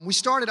We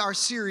started our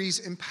series,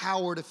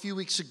 Empowered, a few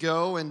weeks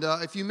ago, and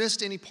if you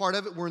missed any part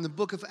of it, we're in the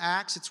book of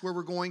Acts. It's where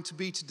we're going to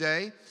be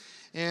today,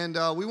 and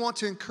we want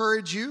to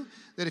encourage you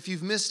that if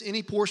you've missed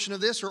any portion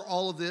of this or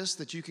all of this,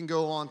 that you can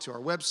go on to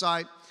our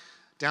website,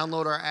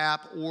 download our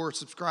app, or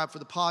subscribe for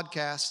the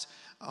podcast,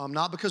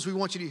 not because we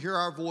want you to hear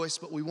our voice,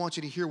 but we want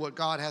you to hear what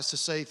God has to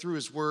say through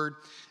His Word,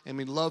 and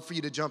we'd love for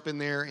you to jump in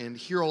there and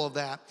hear all of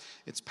that.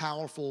 It's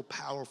powerful,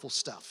 powerful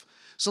stuff.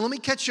 So let me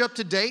catch you up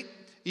to date.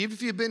 Even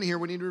if you've been here,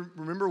 we need to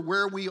remember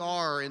where we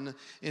are in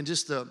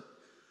just the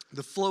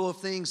flow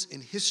of things in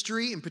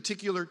history, in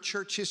particular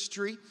church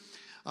history,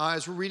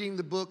 as we're reading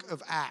the book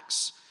of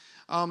Acts.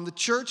 The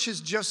church has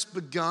just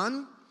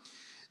begun.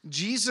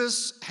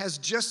 Jesus has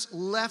just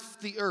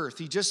left the earth.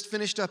 He just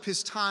finished up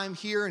His time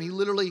here, and He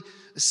literally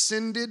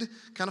ascended,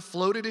 kind of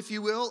floated, if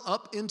you will,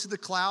 up into the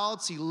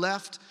clouds. He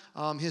left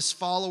His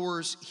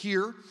followers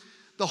here.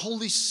 The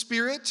Holy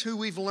Spirit, who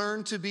we've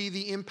learned to be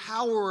the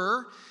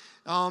empowerer,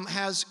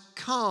 has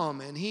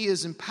come, and He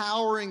is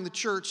empowering the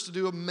church to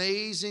do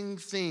amazing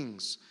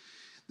things.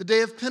 The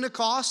day of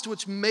Pentecost,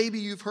 which maybe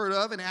you've heard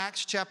of in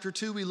Acts chapter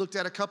 2, we looked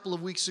at a couple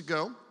of weeks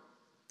ago,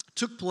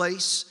 took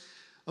place.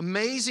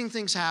 Amazing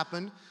things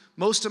happened.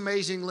 Most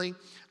amazingly,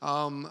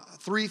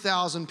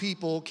 3,000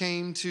 people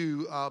came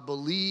to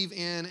believe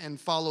in and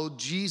follow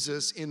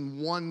Jesus in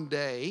one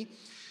day.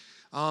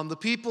 The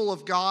people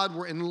of God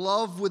were in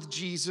love with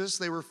Jesus.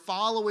 They were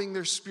following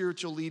their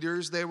spiritual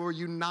leaders. They were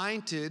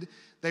united.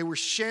 They were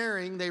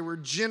sharing, they were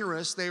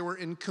generous, they were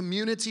in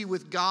community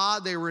with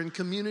God, they were in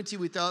community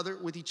with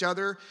each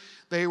other.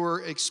 They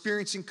were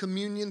experiencing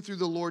communion through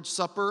the Lord's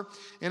Supper,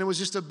 and it was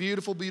just a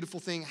beautiful, beautiful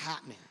thing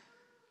happening.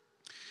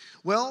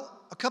 Well,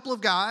 a couple of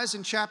guys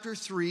in chapter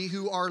 3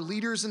 who are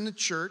leaders in the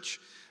church,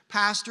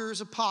 pastors,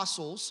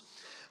 apostles,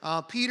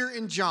 Peter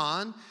and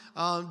John,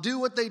 do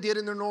what they did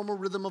in their normal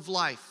rhythm of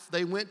life.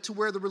 They went to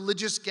where the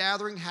religious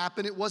gathering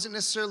happened. It wasn't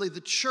necessarily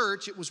the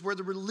church, it was where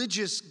the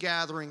religious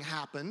gathering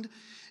happened.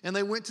 And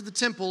they went to the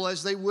temple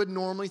as they would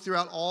normally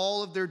throughout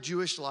all of their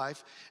Jewish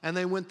life, and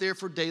they went there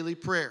for daily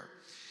prayer.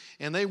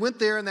 And they went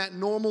there in that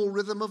normal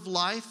rhythm of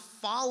life,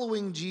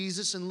 following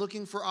Jesus and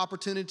looking for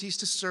opportunities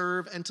to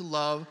serve and to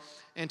love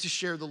and to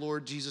share the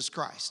Lord Jesus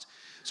Christ.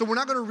 So we're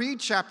not going to read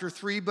chapter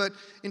 3, but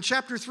in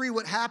chapter 3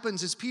 what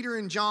happens is Peter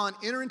and John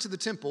enter into the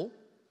temple,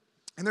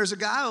 and there's a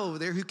guy over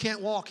there who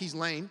can't walk, he's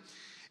lame,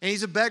 and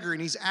he's a beggar,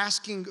 and he's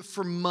asking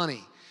for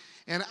money.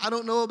 And I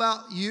don't know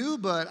about you,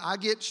 but I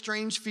get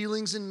strange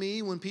feelings in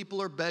me when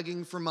people are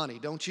begging for money,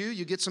 don't you?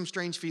 You get some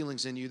strange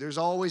feelings in you. There's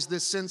always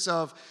this sense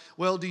of,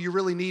 well, do you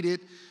really need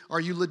it?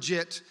 Are you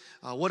legit?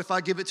 What if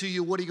I give it to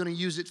you? What are you going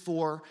to use it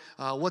for?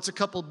 What's a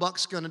couple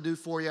bucks going to do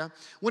for you?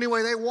 Well,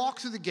 anyway, they walk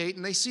through the gate,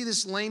 and they see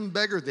this lame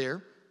beggar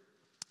there,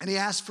 and he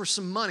asks for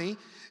some money.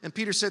 And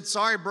Peter said,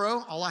 sorry,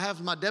 bro, all I have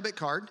is my debit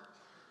card.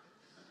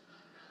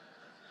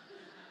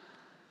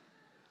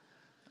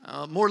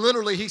 More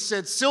literally, he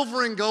said,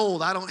 silver and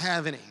gold, I don't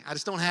have any. I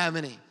just don't have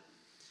any.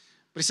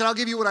 But he said, I'll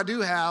give you what I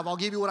do have. I'll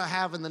give you what I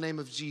have in the name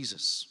of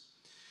Jesus.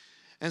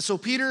 And so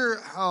Peter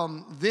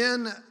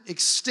then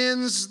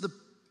extends the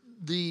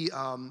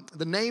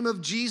name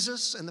of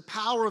Jesus and the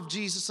power of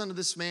Jesus unto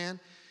this man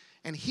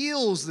and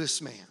heals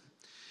this man.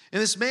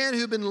 And this man who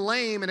had been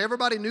lame, and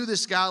everybody knew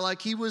this guy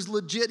like he was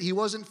legit. He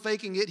wasn't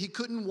faking it. He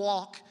couldn't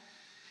walk.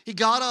 He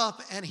got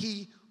up and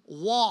he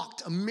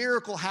walked. A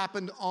miracle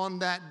happened on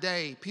that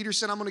day. Peter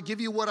said, I'm going to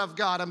give you what I've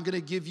got. I'm going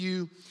to give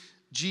you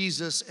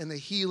Jesus and the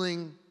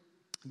healing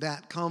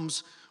that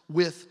comes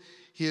with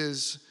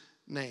His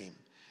name.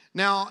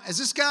 Now, as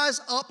this guy's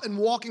up and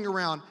walking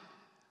around,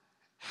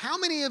 how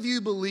many of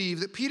you believe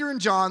that Peter and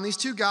John, these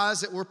two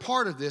guys that were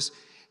part of this,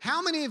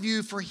 how many of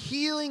you, for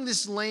healing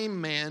this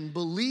lame man,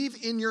 believe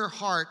in your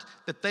heart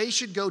that they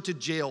should go to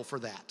jail for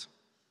that?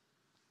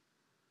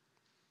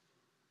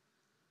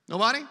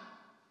 Nobody?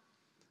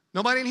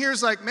 Nobody in here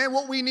is like, man,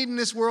 what we need in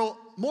this world,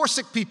 more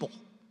sick people.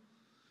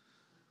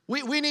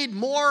 We need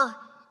more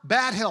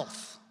bad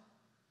health.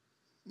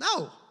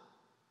 No.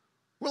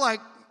 We're like,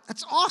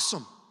 that's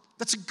awesome.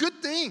 That's a good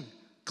thing.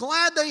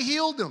 Glad they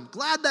healed him.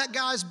 Glad that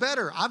guy's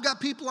better. I've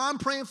got people I'm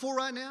praying for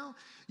right now.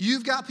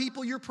 You've got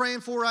people you're praying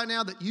for right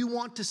now that you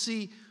want to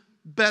see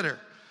better.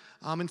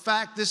 In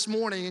fact, this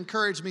morning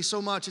encouraged me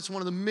so much. It's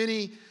one of the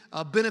many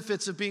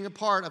benefits of being a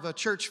part of a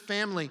church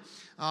family.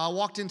 I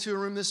walked into a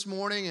room this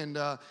morning, and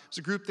there was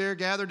a group there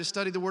gathered to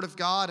study the Word of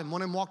God, and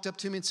one of them walked up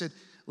to me and said,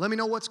 let me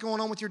know what's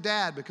going on with your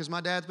dad, because my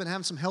dad's been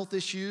having some health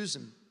issues,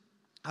 and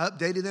I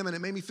updated them, and it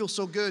made me feel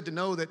so good to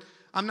know that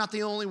I'm not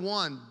the only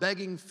one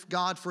begging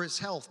God for his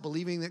health,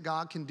 believing that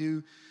God can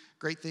do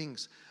great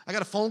things. I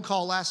got a phone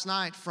call last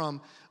night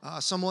from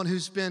someone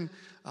who's been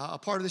a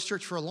part of this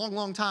church for a long,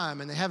 long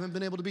time, and they haven't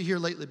been able to be here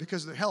lately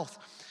because of their health.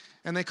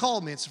 And they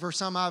called me. It's the first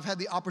time I've had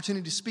the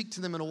opportunity to speak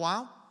to them in a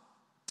while.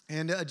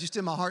 And just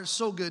in my heart, it's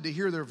so good to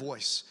hear their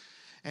voice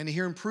and to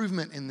hear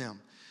improvement in them.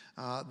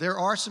 There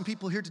are some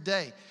people here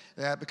today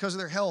that because of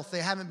their health,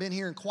 they haven't been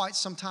here in quite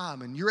some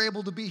time, and you're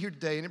able to be here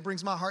today, and it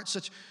brings my heart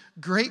such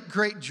great,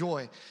 great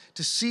joy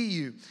to see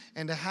you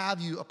and to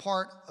have you a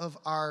part of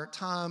our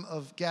time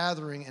of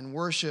gathering and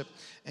worship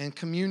and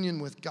communion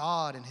with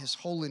God and His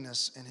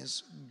holiness and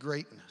His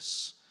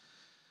greatness.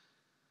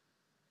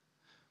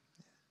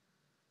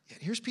 Yet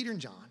here's Peter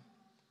and John.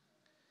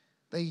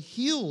 They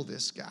heal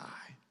this guy,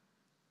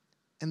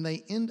 and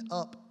they end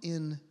up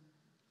in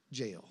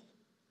jail.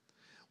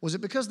 Was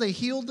it because they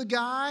healed the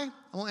guy?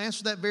 I want to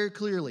answer that very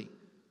clearly.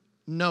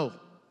 No.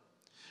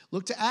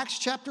 Look to Acts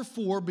chapter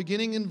 4,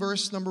 beginning in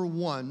verse number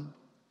 1,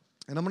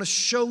 and I'm going to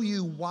show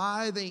you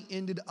why they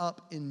ended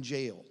up in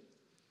jail.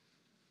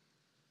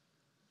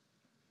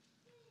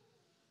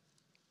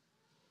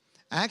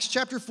 Acts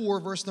chapter 4,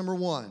 verse number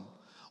 1.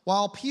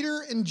 While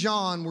Peter and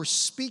John were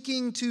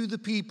speaking to the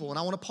people, and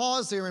I want to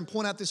pause there and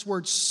point out this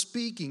word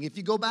speaking. If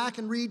you go back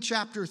and read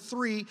chapter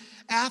 3,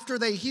 after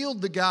they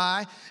healed the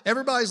guy,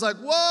 everybody's like,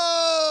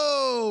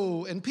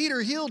 whoa! And Peter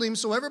healed him,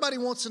 so everybody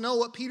wants to know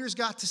what Peter's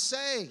got to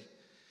say.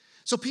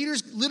 So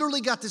Peter's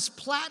literally got this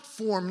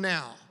platform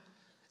now.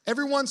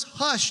 Everyone's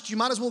hushed. You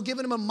might as well give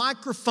him a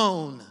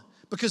microphone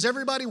because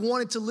everybody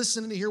wanted to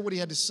listen and to hear what he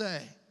had to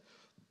say.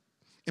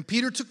 And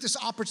Peter took this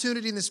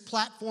opportunity and this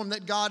platform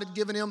that God had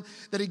given him,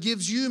 that He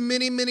gives you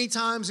many, many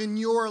times in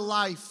your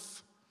life.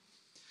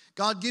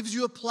 God gives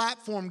you a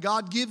platform.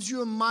 God gives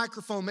you a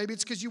microphone. Maybe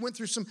it's because you went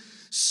through some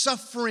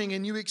suffering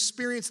and you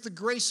experienced the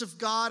grace of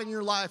God in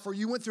your life, or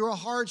you went through a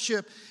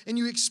hardship and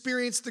you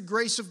experienced the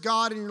grace of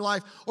God in your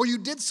life, or you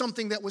did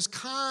something that was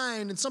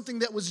kind and something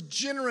that was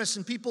generous,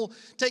 and people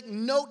take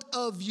note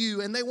of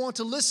you and they want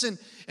to listen,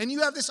 and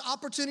you have this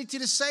opportunity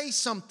to say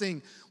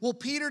something. Well,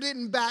 Peter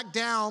didn't back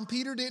down.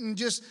 Peter didn't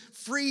just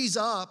freeze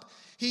up.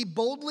 He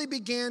boldly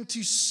began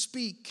to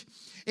speak.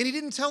 And he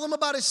didn't tell them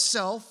about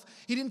himself.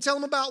 He didn't tell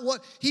them about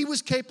what he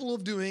was capable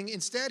of doing.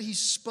 Instead, he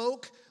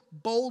spoke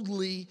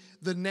boldly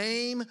the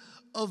name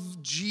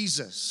of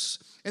Jesus.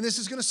 And this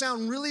is going to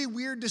sound really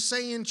weird to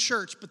say in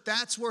church, but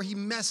that's where he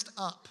messed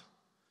up.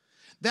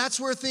 That's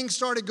where things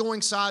started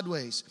going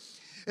sideways.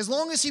 As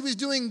long as he was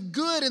doing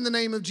good in the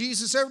name of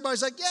Jesus,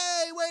 everybody's like,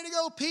 yay, way to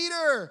go,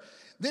 Peter.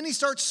 Then he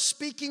starts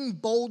speaking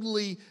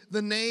boldly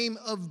the name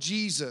of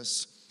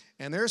Jesus.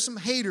 And there are some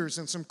haters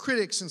and some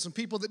critics and some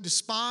people that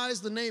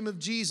despise the name of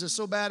Jesus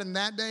so bad in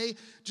that day,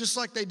 just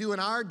like they do in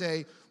our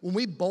day. When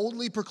we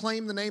boldly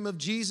proclaim the name of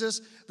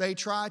Jesus, they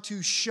try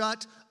to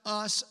shut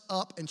us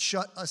up and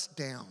shut us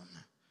down.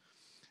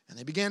 And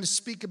they began to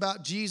speak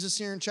about Jesus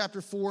here in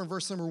chapter 4 and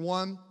verse number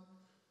 1.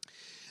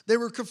 They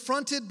were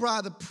confronted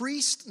by the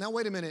priest. Now,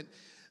 wait a minute.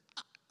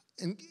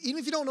 And even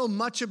if you don't know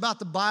much about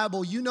the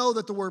Bible, you know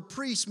that the word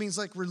priest means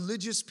like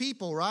religious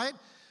people, right?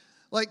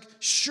 Like,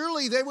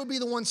 surely they would be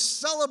the ones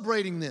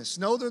celebrating this.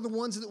 No, they're the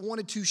ones that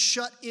wanted to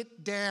shut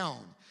it down.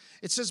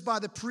 It says by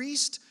the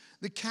priest,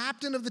 the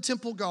captain of the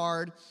temple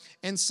guard,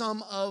 and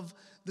some of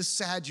the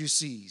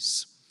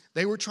Sadducees.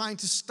 They were trying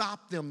to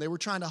stop them. They were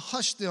trying to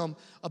hush them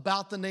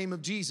about the name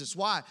of Jesus.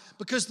 Why?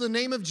 Because the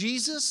name of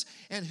Jesus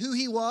and who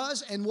He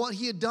was and what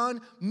He had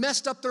done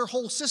messed up their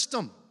whole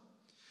system.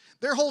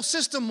 Their whole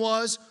system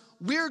was,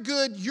 we're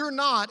good, you're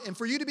not, and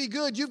for you to be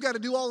good, you've got to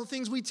do all the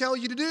things we tell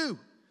you to do.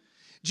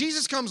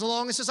 Jesus comes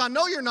along and says, I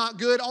know you're not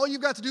good. All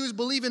you've got to do is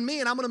believe in me,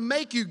 and I'm going to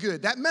make you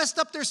good. That messed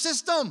up their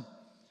system.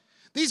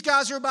 These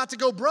guys are about to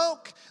go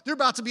broke. They're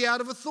about to be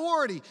out of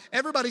authority.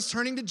 Everybody's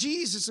turning to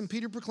Jesus, and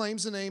Peter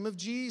proclaims the name of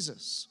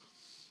Jesus.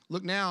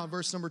 Look now at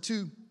verse number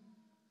 2.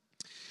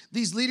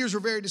 These leaders were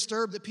very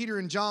disturbed that Peter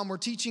and John were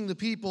teaching the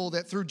people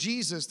that through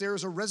Jesus there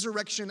is a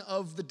resurrection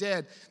of the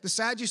dead. The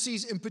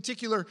Sadducees in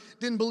particular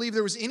didn't believe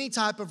there was any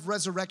type of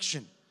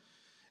resurrection.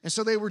 And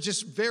so they were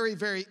just very,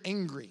 very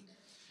angry.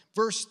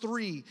 Verse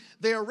 3,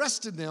 they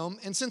arrested them,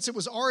 and since it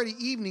was already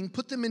evening,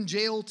 put them in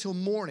jail till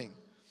morning.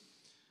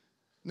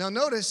 Now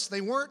notice,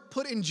 they weren't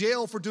put in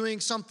jail for doing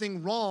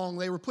something wrong.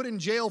 They were put in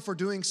jail for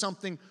doing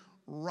something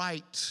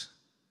right.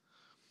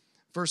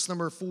 Verse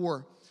number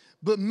 4,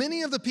 but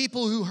many of the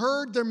people who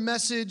heard their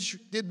message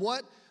did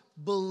what?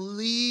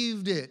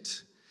 Believed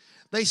it.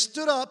 They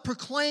stood up,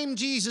 proclaimed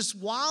Jesus.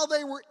 While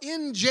they were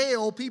in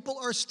jail, people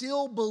are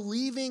still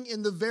believing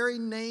in the very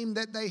name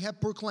that they have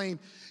proclaimed.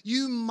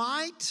 You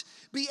might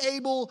be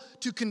able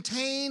to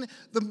contain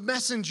the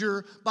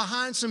messenger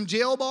behind some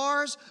jail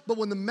bars, but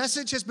when the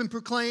message has been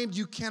proclaimed,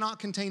 you cannot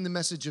contain the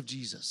message of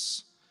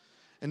Jesus.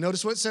 And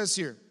notice what it says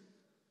here.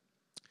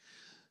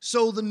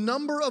 So the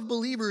number of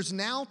believers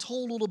now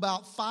totaled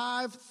about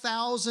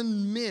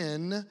 5,000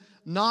 men,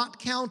 not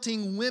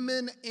counting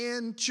women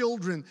and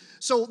children.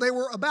 So there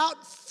were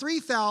about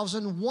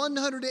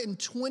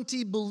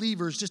 3,120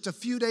 believers just a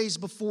few days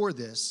before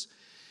this.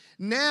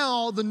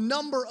 Now the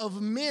number of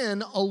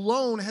men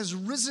alone has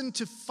risen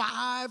to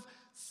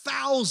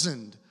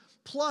 5,000,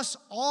 plus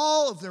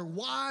all of their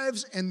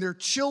wives and their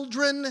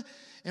children.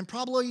 And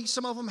probably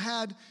some of them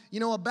had,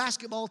 a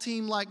basketball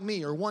team like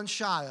me or one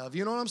shy of.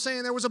 You know what I'm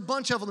saying? There was a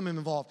bunch of them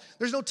involved.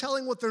 There's no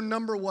telling what their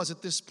number was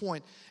at this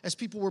point as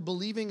people were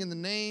believing in the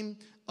name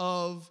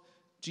of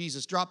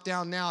Jesus. Drop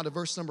down now to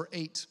verse number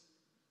 8.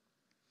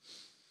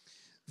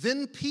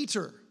 Then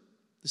Peter,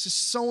 this is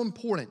so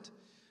important,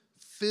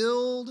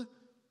 filled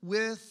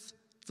with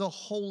the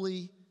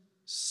Holy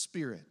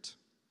Spirit.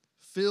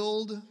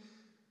 Filled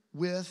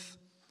with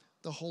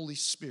the Holy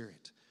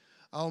Spirit.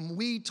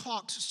 We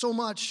talked so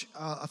much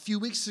a few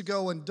weeks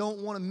ago, and don't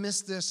want to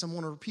miss this. I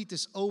want to repeat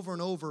this over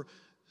and over,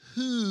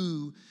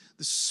 who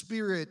the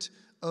Spirit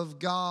of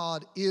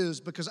God is,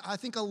 because I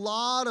think a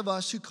lot of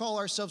us who call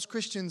ourselves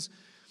Christians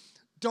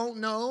don't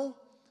know,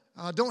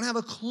 don't have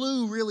a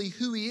clue really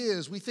who He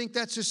is. We think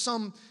that's just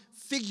some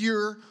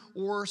figure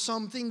or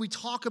something we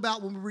talk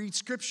about when we read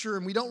Scripture,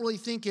 and we don't really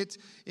think it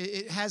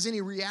has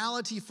any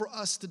reality for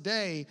us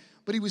today.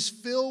 But He was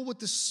filled with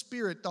the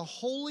Spirit, the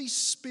Holy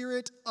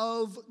Spirit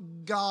of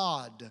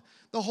God.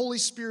 The Holy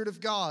Spirit of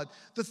God.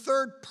 The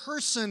third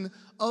person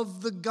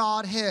of the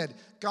Godhead.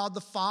 God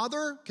the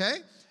Father, okay?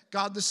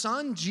 God the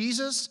Son,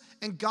 Jesus,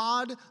 and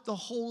God the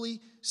Holy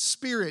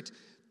Spirit.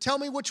 Tell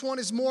me which one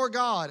is more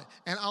God,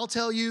 and I'll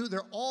tell you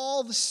they're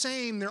all the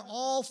same. They're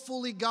all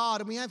fully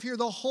God. And we have here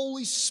the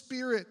Holy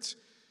Spirit.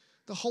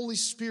 The Holy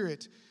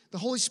Spirit. The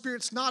Holy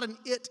Spirit's not an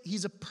it,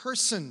 He's a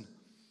person.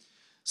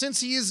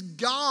 Since He is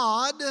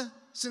God,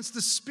 since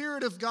the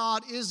Spirit of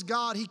God is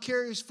God, He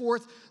carries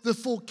forth the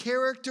full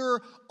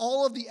character,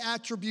 all of the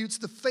attributes,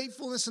 the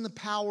faithfulness and the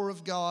power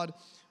of God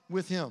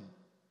with Him.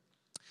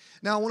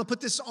 Now, I want to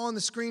put this on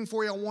the screen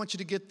for you. I want you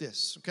to get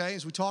this, okay,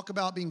 as we talk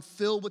about being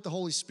filled with the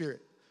Holy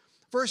Spirit.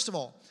 First of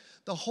all,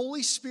 the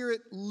Holy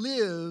Spirit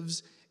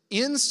lives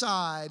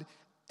inside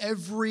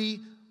every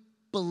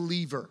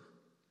believer,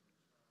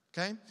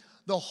 okay?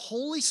 The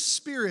Holy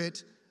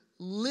Spirit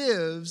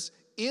lives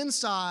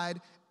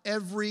inside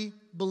every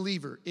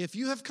believer. If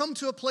you have come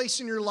to a place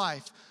in your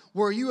life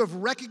where you have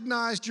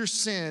recognized your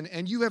sin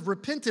and you have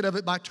repented of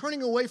it by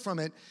turning away from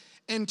it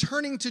and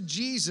turning to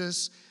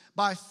Jesus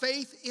by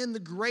faith in the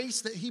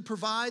grace that He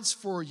provides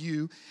for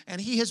you,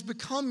 and He has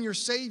become your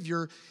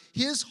Savior,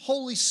 His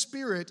Holy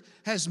Spirit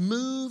has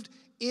moved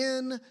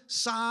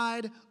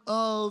inside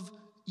of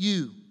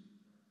you.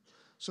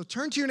 So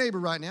turn to your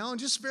neighbor right now and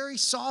just very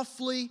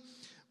softly,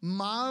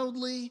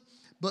 mildly,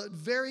 but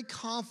very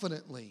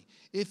confidently,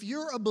 if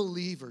you're a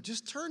believer,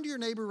 just turn to your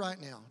neighbor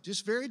right now.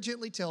 Just very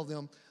gently tell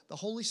them, the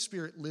Holy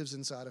Spirit lives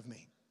inside of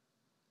me.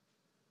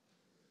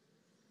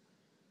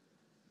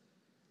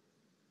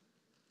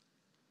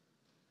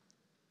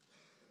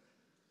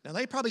 Now,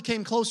 they probably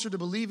came closer to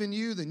believing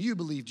you than you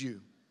believed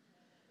you.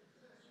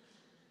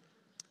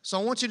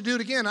 So I want you to do it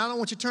again. I don't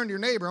want you to turn to your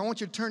neighbor. I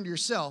want you to turn to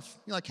yourself.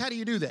 You're like, how do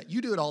you do that?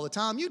 You do it all the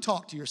time. You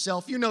talk to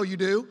yourself. You know you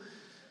do.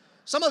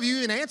 Some of you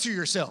even answer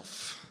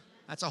yourself.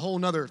 That's a whole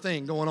nother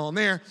thing going on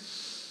there.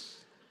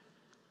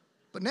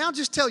 But now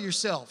just tell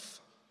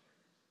yourself,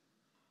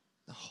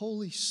 the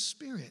Holy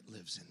Spirit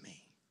lives in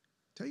me.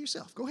 Tell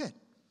yourself. Go ahead.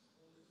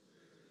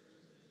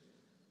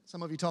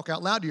 Some of you talk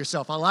out loud to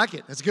yourself. I like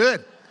it. That's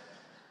good.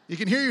 You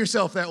can hear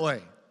yourself that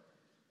way.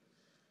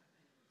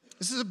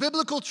 This is a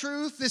biblical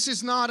truth. This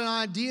is not an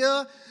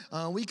idea.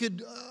 We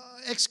could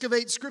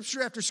excavate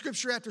scripture after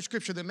scripture after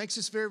scripture that makes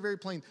this very, very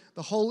plain.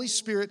 The Holy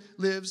Spirit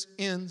lives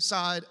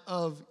inside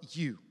of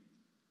you.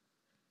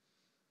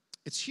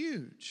 It's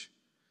huge.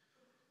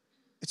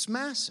 It's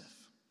massive.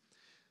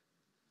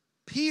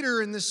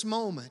 Peter in this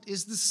moment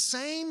is the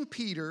same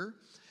Peter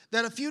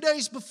that a few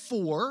days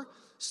before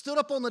stood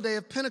up on the day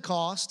of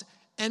Pentecost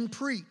and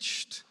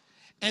preached,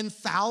 and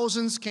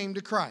thousands came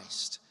to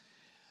Christ.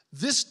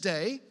 This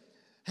day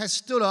has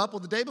stood up, or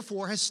the day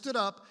before has stood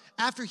up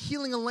after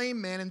healing a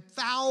lame man, and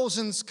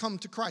thousands come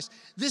to Christ.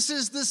 This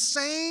is the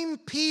same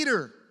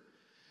Peter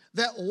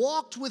that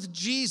walked with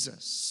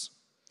Jesus.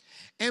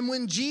 And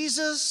when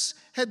Jesus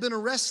had been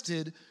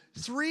arrested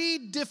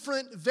 3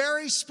 different,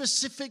 very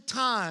specific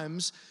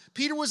times,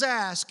 Peter was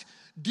asked,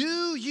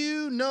 do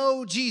you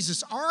know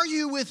Jesus? Are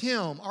you with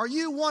Him? Are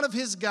you one of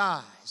His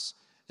guys?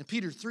 And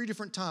Peter 3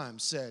 different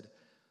times said,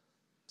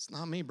 it's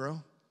not me,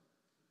 bro.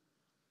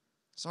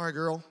 Sorry,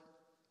 girl.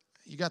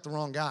 You got the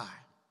wrong guy.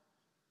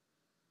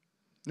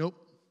 Nope,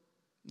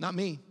 not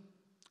me.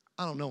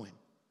 I don't know him.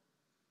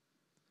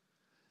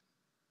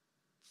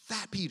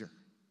 That Peter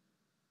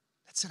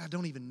that said, I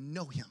don't even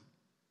know him.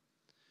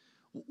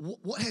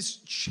 What has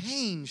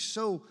changed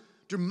so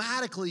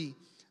dramatically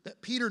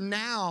that Peter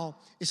now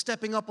is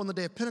stepping up on the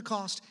day of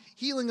Pentecost,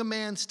 healing a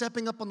man,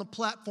 stepping up on the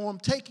platform,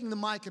 taking the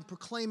mic and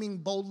proclaiming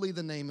boldly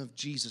the name of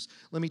Jesus?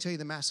 Let me tell you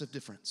the massive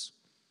difference.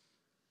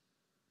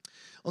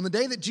 On the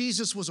day that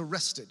Jesus was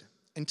arrested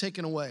and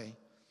taken away,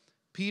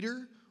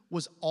 Peter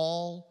was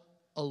all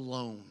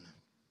alone.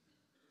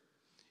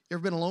 You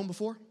ever been alone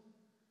before?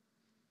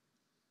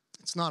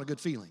 It's not a good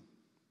feeling.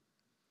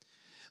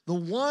 The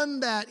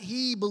one that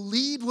he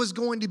believed was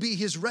going to be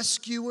his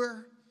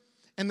rescuer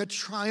and the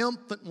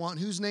triumphant one,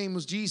 whose name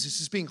was Jesus,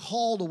 is being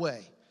hauled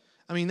away.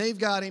 I mean, they've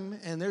got him,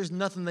 and there's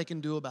nothing they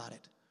can do about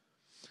it.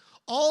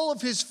 All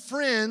of his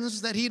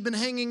friends that he'd been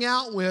hanging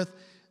out with,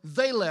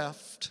 they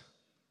left.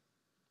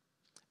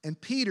 And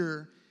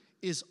Peter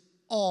is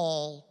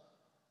all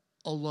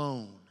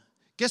alone.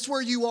 Guess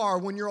where you are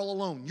when you're all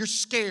alone? You're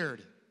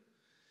scared.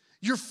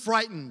 You're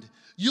frightened.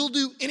 You'll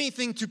do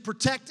anything to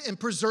protect and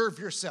preserve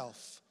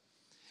yourself.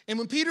 And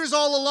when Peter's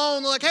all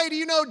alone, they're like, hey, do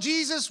you know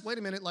Jesus? Wait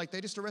a minute, like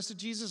they just arrested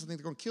Jesus. I think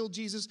they're going to kill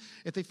Jesus.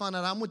 If they find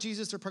out I'm with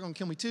Jesus, they're probably going to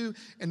kill me too.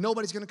 And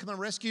nobody's going to come and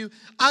rescue.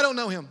 I don't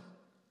know him.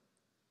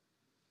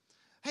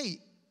 Hey,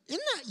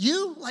 isn't that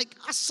you? Like,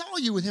 I saw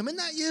you with him. Isn't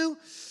that you?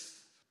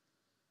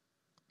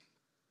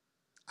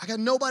 I got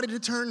nobody to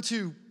turn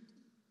to.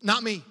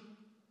 Not me.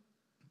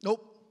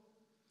 Nope.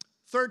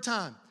 Third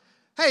time.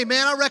 Hey,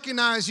 man, I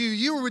recognize you.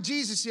 You were with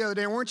Jesus the other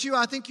day, weren't you?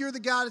 I think you're the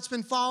guy that's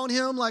been following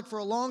him like for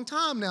a long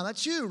time now.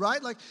 That's you,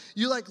 right? Like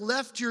you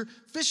left your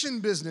fishing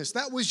business.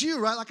 That was you,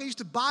 right? Like I used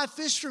to buy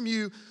fish from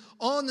you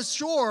on the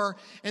shore,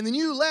 and then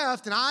you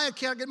left, and I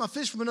can't get my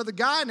fish from another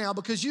guy now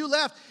because you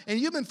left, and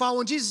you've been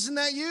following Jesus. Isn't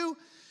that you?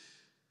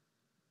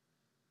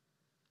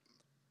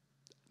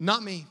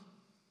 Not me.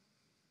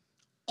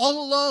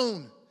 All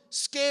alone,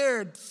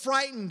 scared,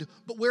 frightened.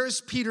 But where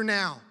is Peter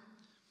now?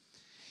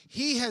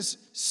 He has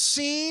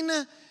seen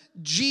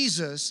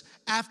Jesus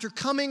after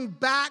coming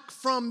back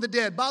from the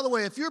dead. By the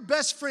way, if your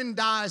best friend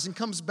dies and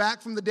comes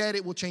back from the dead,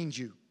 it will change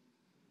you.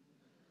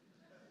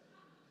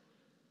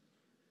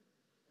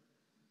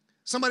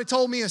 Somebody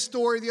told me a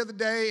story the other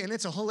day, and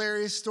it's a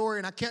hilarious story,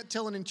 and I can't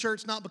tell it in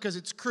church, not because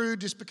it's crude,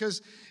 just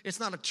because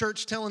it's not a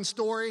church-telling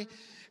story.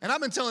 And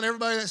I've been telling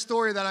everybody that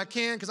story that I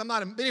can because I'm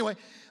not, anyway,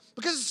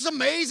 because it's an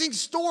amazing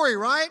story,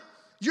 right?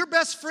 Your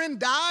best friend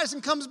dies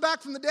and comes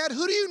back from the dead.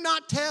 Who do you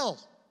not tell?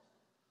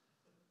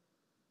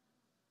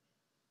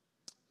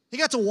 He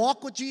got to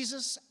walk with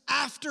Jesus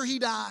after he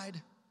died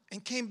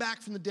and came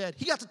back from the dead.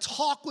 He got to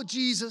talk with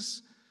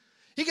Jesus.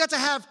 He got to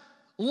have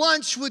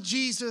lunch with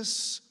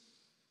Jesus.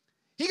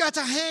 He got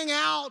to hang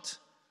out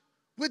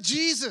with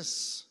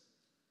Jesus.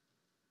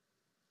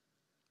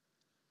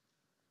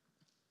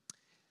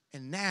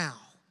 And now,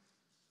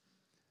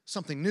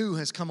 something new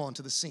has come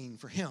onto the scene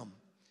for him.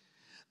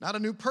 Not a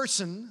new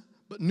person,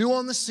 but new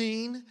on the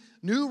scene,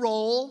 new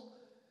role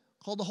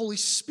called the Holy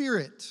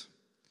Spirit.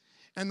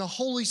 And the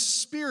Holy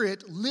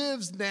Spirit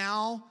lives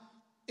now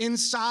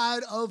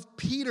inside of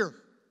Peter.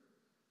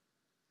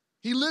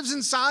 He lives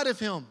inside of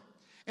him,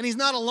 and he's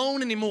not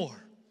alone anymore.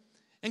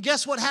 And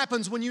guess what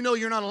happens when you know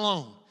you're not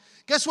alone?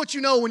 Guess what you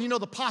know when you know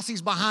the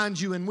posse's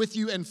behind you and with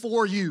you and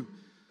for you?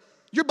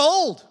 You're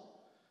bold.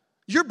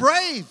 You're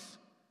brave.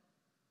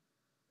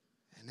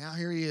 And now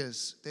here he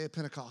is, day of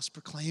Pentecost,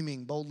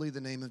 proclaiming boldly the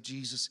name of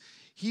Jesus,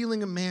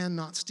 healing a man,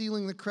 not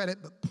stealing the credit,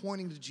 but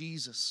pointing to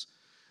Jesus,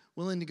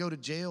 willing to go to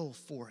jail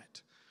for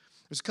it.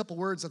 There's a couple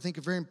words I think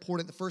are very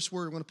important. The first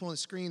word I'm going to put on the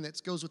screen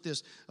that goes with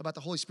this about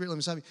the Holy Spirit, let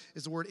me say,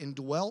 is the word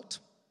indwelt,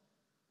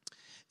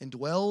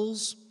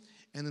 indwells,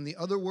 and then the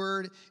other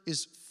word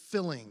is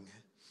filling.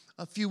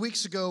 A few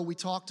weeks ago, we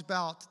talked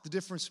about the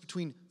difference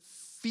between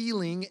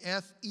feeling,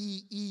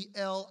 F-E-E-L-I-N-G,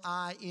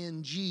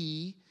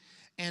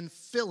 and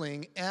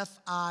filling,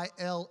 F-I-L-L-I-N-G.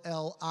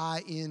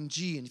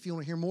 And if you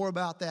want to hear more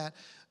about that,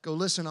 go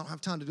listen. I don't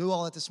have time to do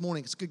all that this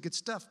morning. It's good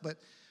stuff. But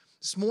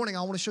this morning,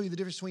 I want to show you the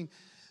difference between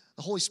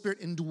the Holy Spirit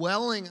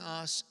indwelling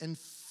us and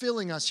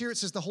filling us. Here it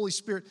says the Holy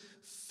Spirit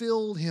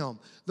filled him.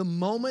 The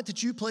moment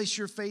that you place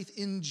your faith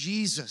in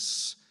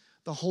Jesus,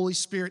 the Holy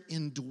Spirit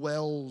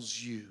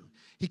indwells you.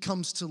 He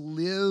comes to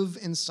live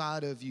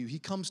inside of you. He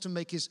comes to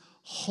make his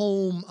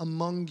home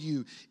among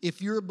you.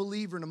 If you're a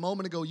believer, and a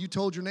moment ago you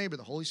told your neighbor,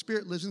 the Holy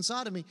Spirit lives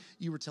inside of me,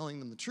 you were telling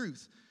them the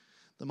truth.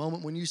 The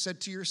moment when you said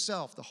to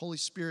yourself, the Holy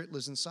Spirit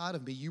lives inside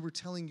of me, you were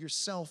telling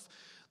yourself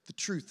the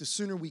truth. The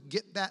sooner we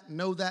get that,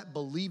 know that,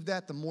 believe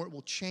that, the more it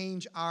will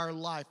change our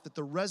life. That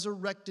the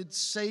resurrected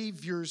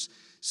Savior's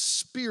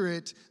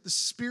Spirit, the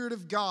Spirit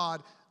of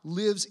God,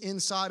 lives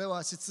inside of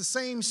us. It's the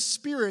same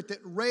Spirit that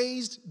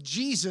raised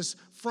Jesus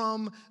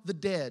from the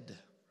dead,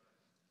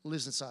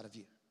 lives inside of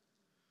you.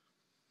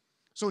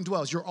 So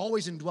indwells. You're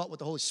always indwelt with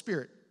the Holy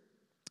Spirit.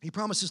 He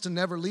promises to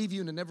never leave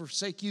you and to never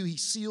forsake you. He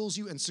seals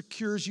you and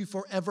secures you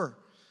forever.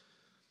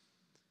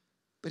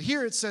 But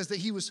here it says that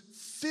he was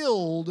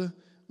filled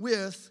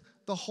with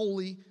the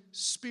Holy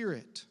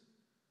Spirit.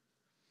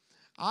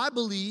 I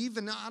believe,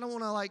 and I don't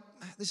want to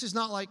this is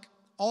not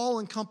all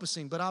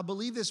encompassing, but I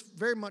believe this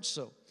very much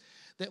so,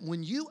 that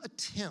when you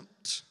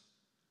attempt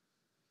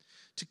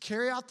to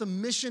carry out the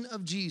mission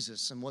of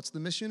Jesus, and what's the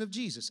mission of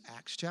Jesus?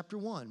 Acts chapter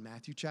 1,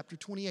 Matthew chapter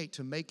 28,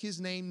 to make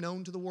his name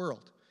known to the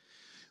world.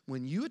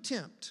 When you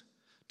attempt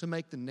to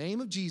make the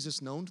name of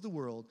Jesus known to the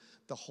world,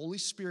 the Holy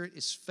Spirit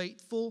is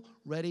faithful,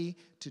 ready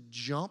to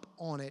jump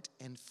on it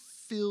and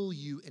fill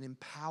you and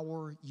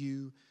empower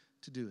you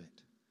to do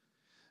it.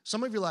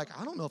 Some of you are like,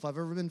 I don't know if I've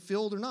ever been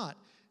filled or not.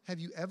 Have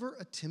you ever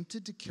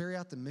attempted to carry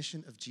out the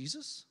mission of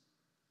Jesus?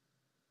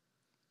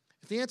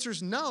 If the answer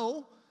is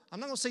no, I'm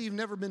not going to say you've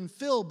never been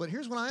filled, but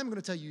here's what I am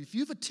going to tell you. If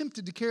you've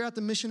attempted to carry out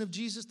the mission of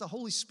Jesus, the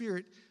Holy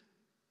Spirit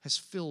has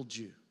filled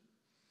you.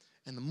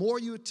 And the more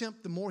you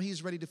attempt, the more he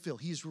is ready to fill.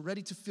 He is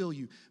ready to fill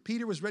you.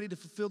 Peter was ready to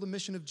fulfill the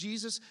mission of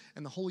Jesus,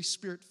 and the Holy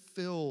Spirit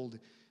filled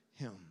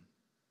him.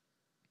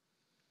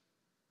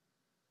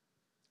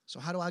 So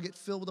how do I get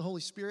filled with the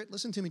Holy Spirit?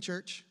 Listen to me,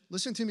 church.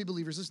 Listen to me,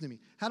 believers. Listen to me.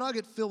 How do I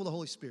get filled with the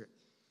Holy Spirit?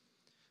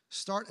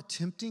 start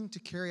attempting to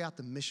carry out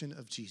the mission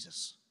of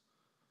Jesus.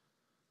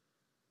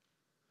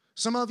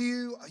 Some of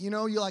you, you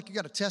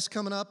got a test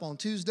coming up on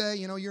Tuesday.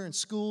 You're in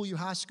school, you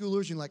high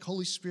schoolers, you're like,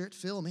 Holy Spirit,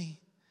 fill me.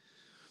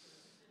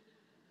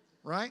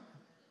 Right?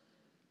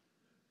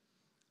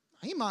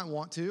 He might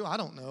want to. I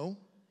don't know.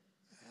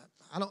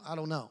 I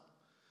don't know.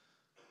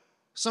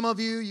 Some of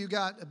you, you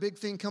got a big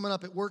thing coming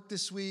up at work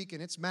this week,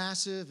 and it's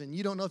massive, and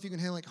you don't know if you can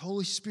handle it. Like,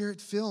 Holy Spirit,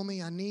 fill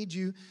me. I need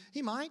you.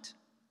 He might.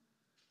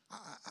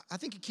 I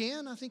think he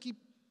can. I think he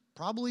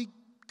probably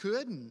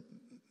could, and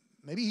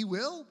maybe he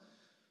will.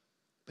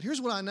 But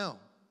here's what I know.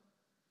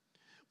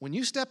 When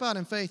you step out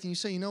in faith and you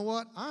say, you know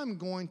what? I'm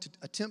going to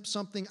attempt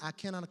something I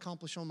cannot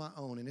accomplish on my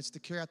own, and it's to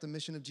carry out the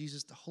mission of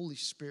Jesus, the Holy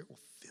Spirit will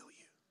fill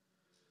you.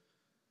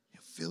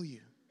 He'll fill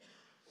you.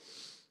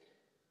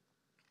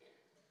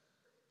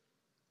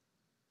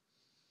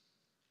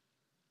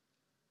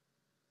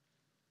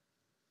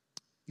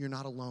 You're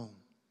not alone.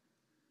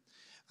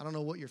 I don't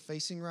know what you're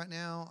facing right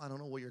now. I don't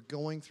know what you're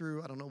going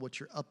through. I don't know what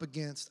you're up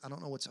against. I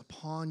don't know what's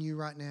upon you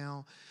right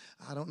now.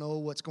 I don't know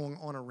what's going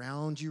on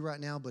around you right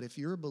now. But if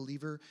you're a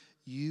believer,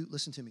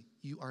 listen to me,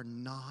 you are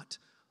not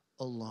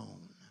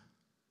alone.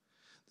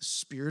 The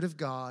Spirit of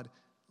God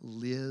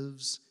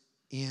lives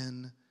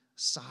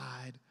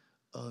inside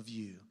of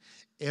you.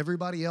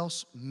 Everybody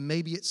else,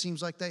 maybe it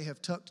seems like they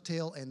have tucked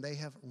tail and they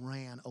have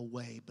ran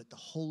away. But the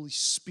Holy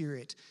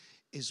Spirit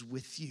is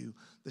with you,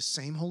 the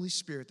same Holy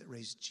Spirit that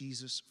raised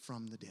Jesus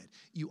from the dead.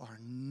 You are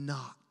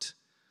not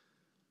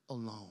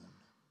alone.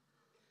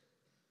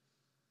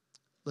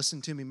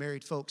 Listen to me,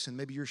 married folks, and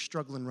maybe you're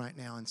struggling right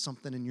now in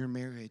something in your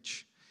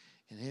marriage,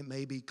 and it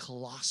may be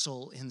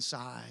colossal in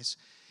size,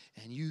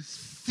 and you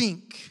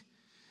think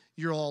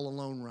you're all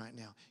alone right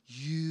now.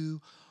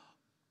 You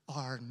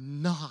are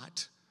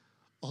not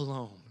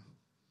alone.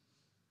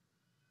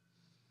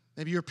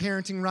 Maybe you're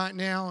parenting right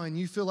now and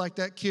you feel like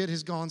that kid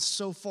has gone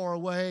so far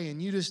away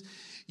and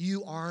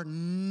you are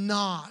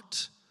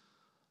not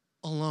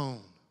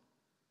alone.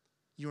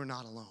 You are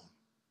not alone.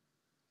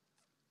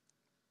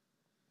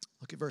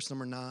 Look at verse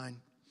number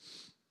 9.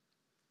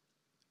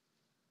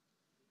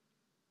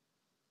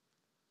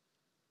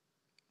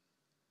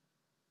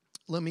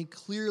 Let me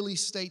clearly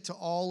state to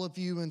all of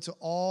you and to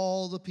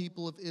all the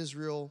people of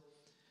Israel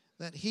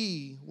that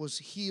he was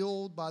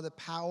healed by the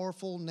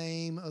powerful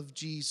name of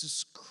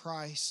Jesus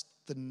Christ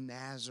the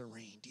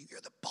Nazarene. Do you hear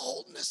the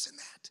boldness in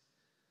that?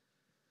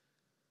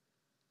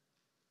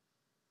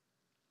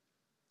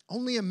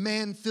 Only a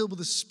man filled with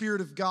the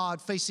Spirit of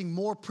God facing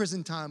more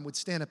prison time would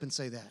stand up and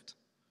say that.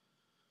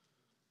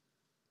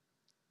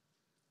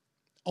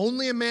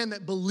 Only a man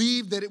that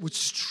believed that it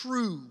was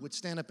true would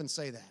stand up and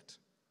say that.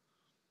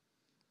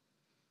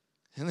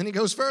 And then he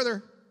goes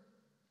further.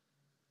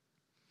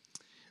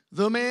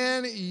 The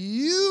man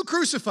you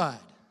crucified.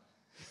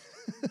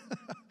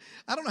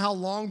 I don't know how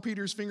long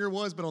Peter's finger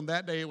was, but on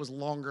that day it was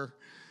longer.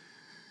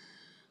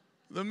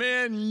 The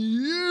man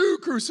you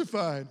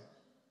crucified,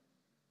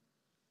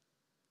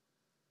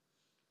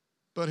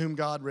 but whom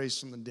God raised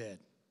from the dead.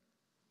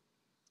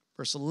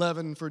 Verse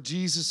 11, for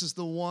Jesus is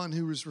the one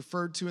who is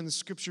referred to in the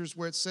scriptures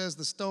where it says,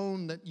 the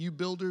stone that you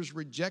builders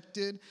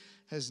rejected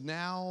has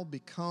now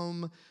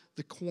become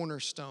the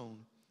cornerstone.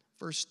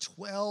 Verse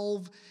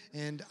 12,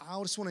 and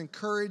I just want to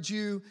encourage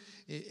you,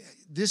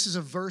 this is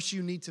a verse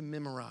you need to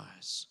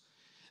memorize.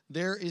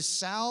 There is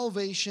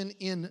salvation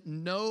in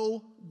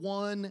no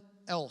one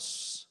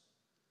else.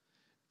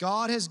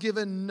 God has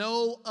given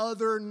no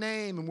other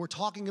name, and we're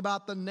talking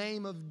about the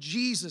name of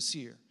Jesus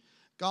here.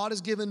 God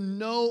has given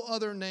no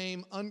other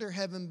name under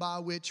heaven by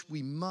which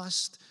we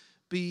must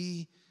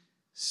be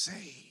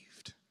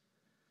saved.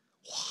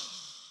 Wow.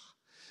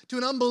 To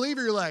an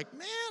unbeliever, you're like,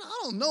 man, I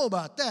don't know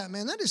about that,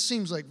 man. That just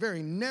seems like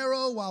very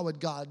narrow. Why would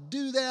God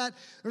do that?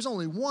 There's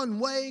only one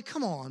way.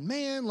 Come on,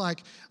 man.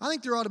 Like, I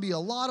think there ought to be a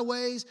lot of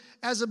ways.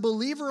 As a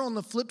believer on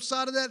the flip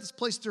side of that, that's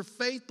placed their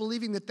faith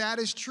believing that that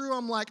is true.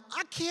 I'm like,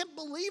 I can't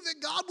believe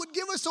that God would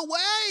give us a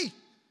way.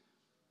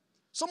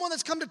 Someone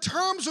that's come to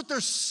terms with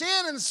their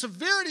sin and the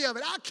severity of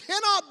it. I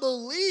cannot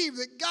believe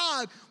that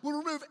God will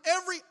remove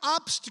every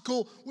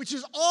obstacle, which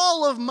is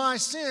all of my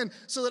sin,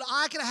 so that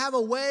I can have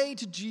a way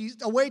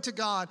to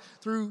God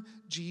through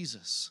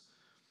Jesus.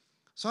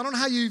 So I don't know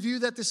how you view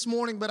that this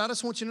morning, but I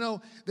just want you to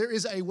know there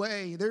is a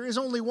way. There is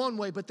only one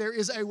way, but there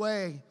is a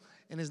way,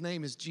 and his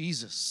name is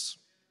Jesus.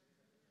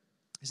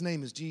 His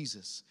name is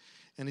Jesus.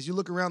 And as you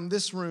look around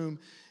this room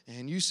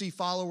and you see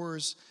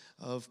followers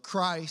of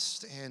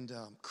Christ and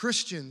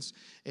Christians,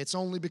 it's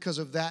only because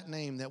of that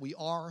name that we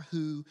are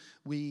who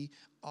we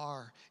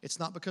are. It's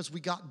not because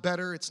we got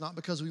better. It's not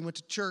because we went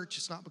to church.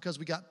 It's not because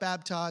we got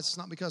baptized. It's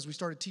not because we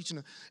started teaching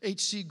a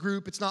HC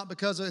group. It's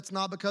because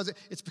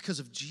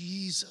of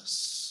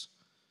Jesus.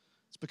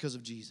 It's because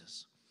of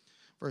Jesus.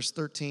 Verse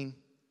 13.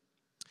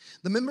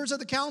 The members of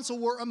the council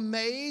were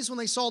amazed when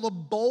they saw the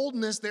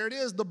boldness, there it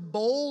is, the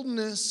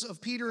boldness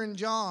of Peter and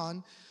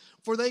John,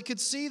 for they could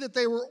see that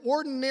they were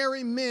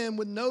ordinary men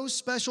with no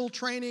special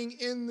training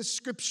in the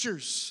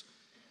scriptures.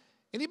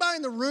 Anybody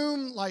in the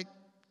room,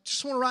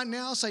 just want to right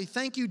now say,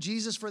 thank you,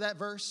 Jesus, for that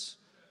verse?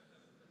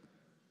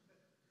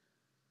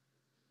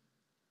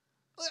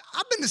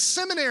 I've been to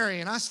seminary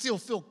and I still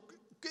feel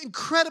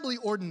incredibly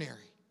ordinary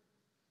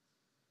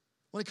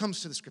when it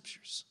comes to the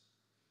scriptures.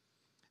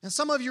 And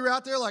some of you are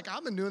out there like,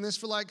 I've been doing this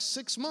for like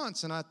 6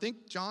 months, and I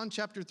think John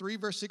chapter 3,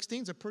 verse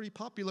 16 is a pretty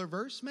popular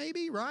verse,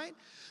 maybe, right?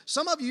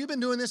 Some of you have been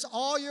doing this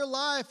all your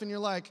life, and you're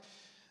like,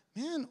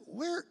 man,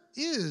 where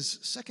is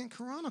 2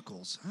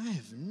 Chronicles? I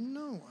have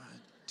no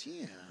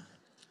idea.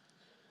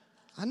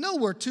 I know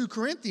where 2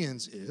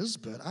 Corinthians is,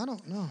 but I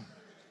don't know. All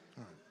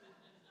right.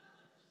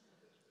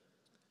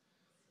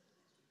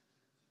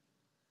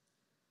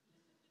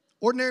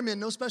 Ordinary men,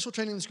 no special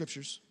training in the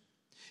scriptures.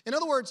 In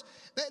other words,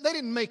 they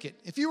didn't make it.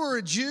 If you were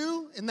a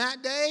Jew in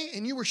that day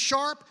and you were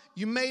sharp,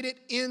 you made it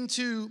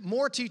into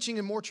more teaching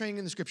and more training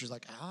in the scriptures.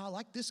 Like, I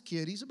like this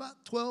kid. He's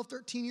about 12,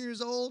 13 years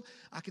old.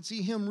 I could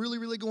see him really,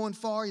 really going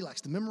far. He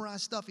likes to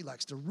memorize stuff. He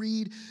likes to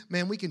read.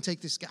 Man, we can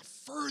take this guy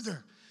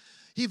further.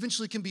 He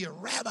eventually can be a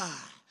rabbi,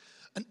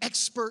 an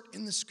expert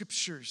in the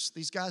scriptures.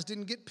 These guys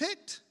didn't get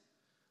picked.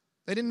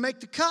 They didn't make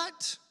the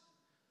cut.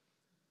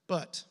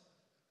 But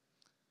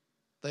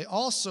they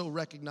also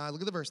recognize, look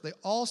at the verse, they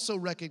also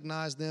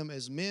recognize them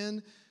as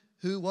men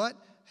who what?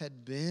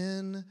 Had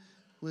been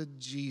with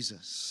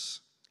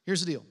Jesus.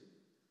 Here's the deal.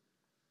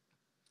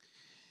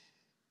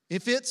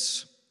 If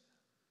it's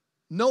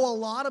know a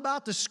lot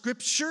about the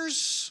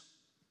scriptures,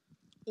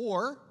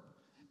 and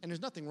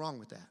there's nothing wrong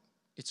with that.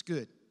 It's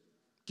good.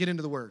 Get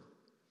into the word.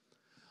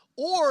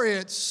 Or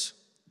it's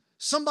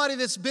somebody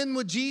that's been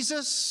with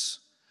Jesus,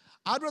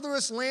 I'd rather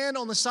us land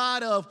on the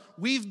side of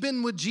we've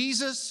been with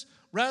Jesus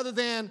rather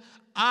than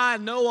I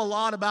know a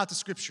lot about the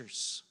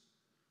scriptures.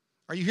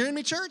 Are you hearing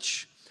me,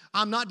 church?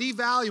 I'm not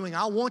devaluing.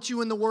 I want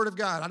you in the Word of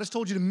God. I just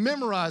told you to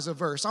memorize a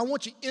verse. I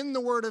want you in the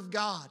Word of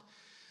God.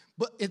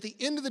 But at the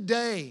end of the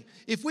day,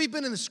 if we've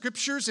been in the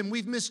scriptures and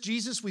we've missed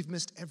Jesus, we've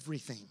missed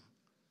everything.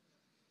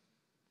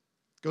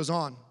 Goes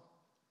on.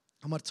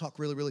 I'm going to talk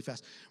really, really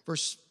fast.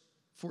 Verse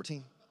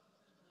 14.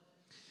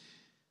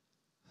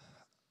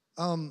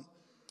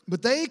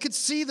 But they could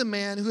see the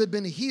man who had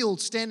been healed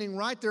standing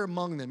right there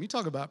among them. You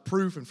talk about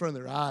proof in front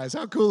of their eyes.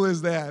 How cool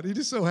is that? He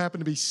just so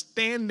happened to be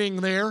standing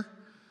there.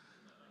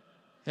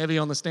 Heavy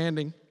on the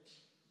standing.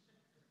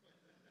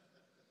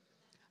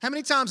 How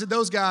many times did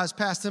those guys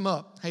pass him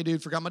up? Hey,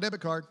 dude, forgot my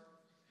debit card.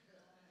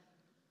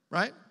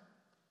 Right?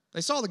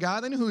 They saw the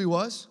guy. They knew who he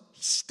was.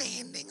 He's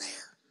standing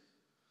there.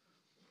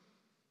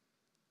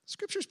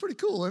 Scripture's pretty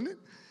cool, isn't it?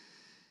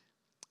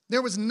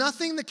 There was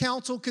nothing the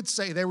council could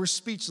say. They were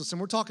speechless. And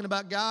we're talking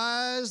about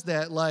guys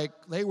that, like,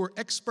 they were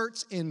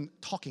experts in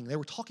talking. They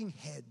were talking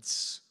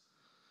heads.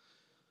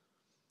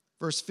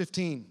 Verse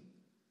 15.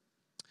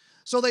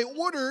 So they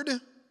ordered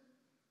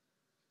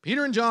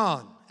Peter and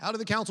John out of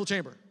the council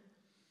chamber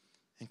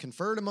and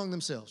conferred among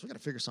themselves. We got to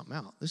figure something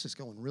out. This is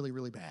going really,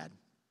 really bad.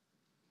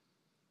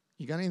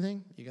 You got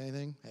anything? You got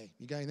anything? Hey,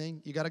 you got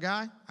anything? You got a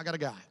guy? I got a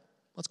guy.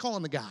 Let's call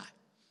him the guy.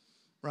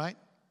 Right?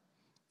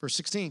 Verse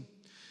 16.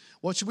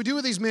 What should we do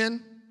with these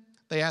men?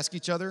 They ask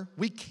each other.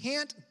 We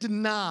can't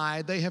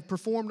deny they have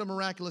performed a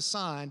miraculous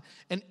sign,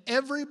 and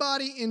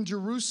everybody in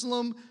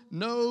Jerusalem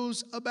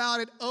knows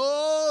about it.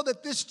 Oh,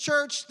 that this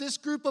church, this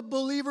group of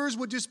believers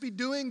would just be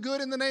doing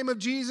good in the name of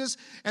Jesus,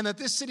 and that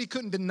this city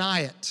couldn't deny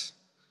it.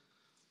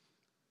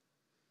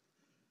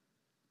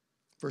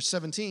 Verse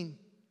 17,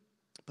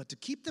 but to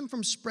keep them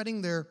from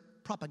spreading their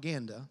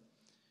propaganda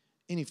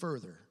any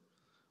further,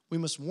 we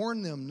must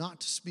warn them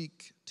not to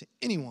speak to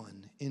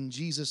anyone in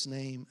Jesus'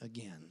 name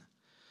again.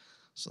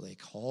 So they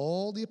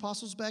called the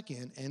apostles back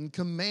in and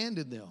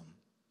commanded them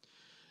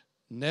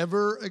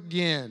never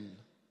again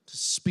to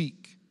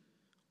speak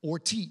or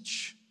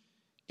teach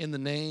in the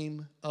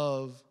name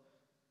of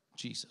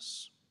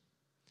Jesus.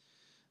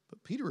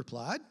 But Peter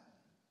replied,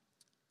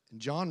 and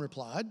John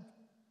replied,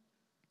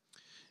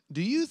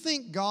 do you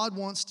think God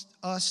wants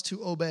us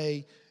to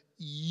obey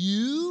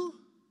you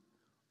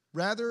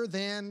rather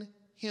than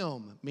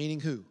him, meaning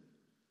who?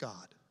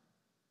 God.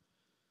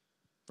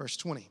 Verse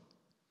 20.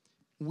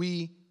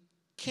 We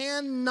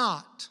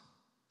cannot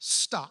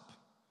stop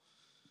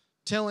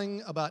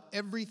telling about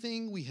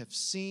everything we have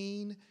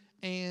seen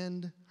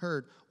and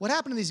heard. What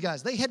happened to these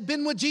guys? They had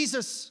been with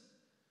Jesus.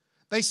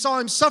 They saw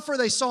him suffer,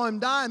 they saw him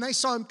die, and they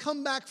saw him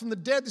come back from the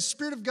dead. The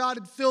Spirit of God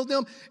had filled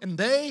them, and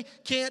they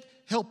can't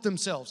help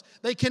themselves.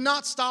 They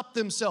cannot stop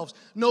themselves.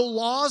 No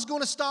law is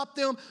going to stop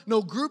them.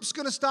 No group's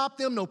going to stop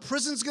them. No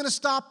prison's going to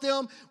stop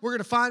them. We're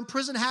going to find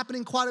prison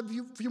happening quite a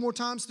few more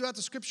times throughout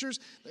the scriptures.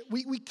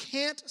 We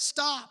can't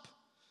stop.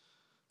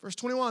 Verse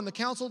 21, the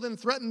council then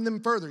threatened them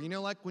further. You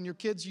know, like when your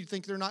kids, you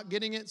think they're not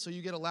getting it, so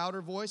you get a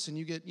louder voice and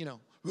you get,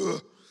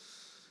 ugh.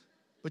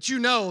 But you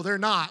know they're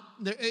not.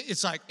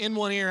 It's like in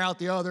one ear, out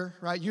the other,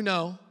 right? You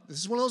know, this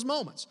is one of those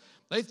moments.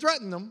 They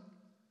threatened them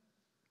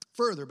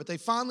further, but they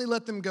finally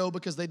let them go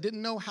because they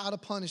didn't know how to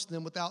punish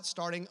them without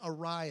starting a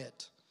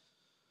riot.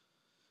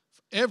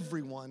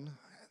 Everyone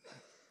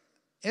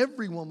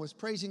was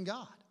praising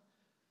God.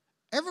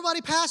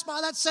 Everybody passed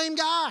by that same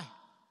guy.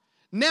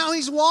 Now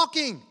he's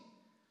walking.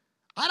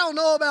 I don't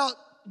know about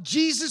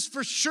Jesus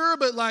for sure,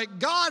 but like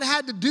God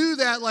had to do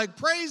that. Like,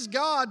 praise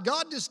God.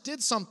 God just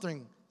did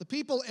something The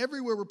people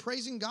everywhere were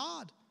praising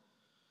God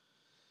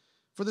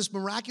for this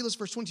miraculous,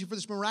 verse 22, for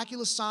this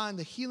miraculous sign,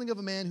 the healing of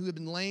a man who had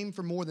been lame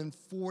for more than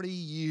 40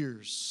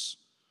 years.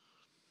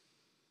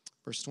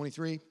 Verse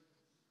 23,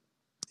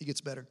 it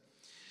gets better.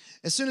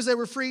 As soon as they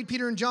were freed,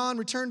 Peter and John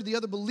returned to the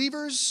other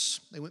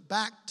believers. They went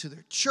back to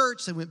their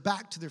church. They went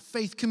back to their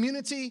faith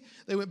community.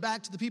 They went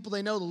back to the people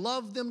they know to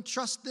love them,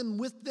 trust them,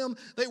 with them.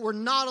 They were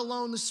not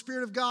alone. The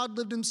Spirit of God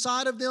lived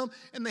inside of them,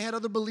 and they had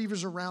other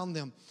believers around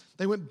them.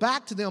 They went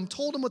back to them,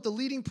 told them what the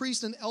leading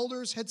priests and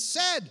elders had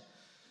said.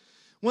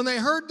 When they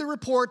heard the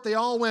report, they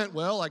all went,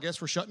 well, I guess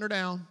we're shutting her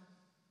down.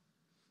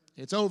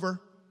 It's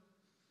over.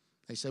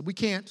 They said, we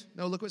can't.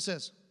 No, look what it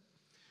says.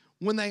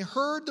 When they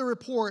heard the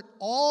report,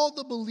 all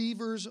the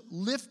believers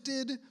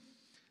lifted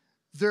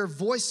their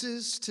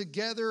voices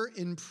together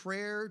in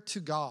prayer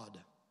to God.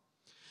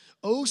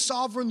 O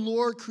sovereign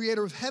Lord,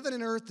 creator of heaven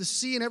and earth, the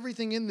sea and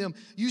everything in them,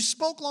 you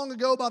spoke long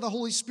ago by the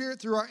Holy Spirit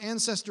through our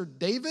ancestor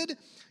David,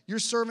 your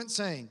servant,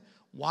 saying,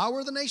 why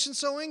were the nations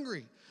so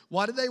angry?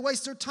 Why did they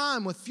waste their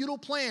time with futile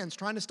plans,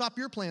 trying to stop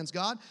your plans,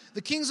 God?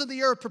 The kings of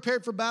the earth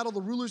prepared for battle. The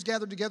rulers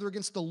gathered together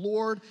against the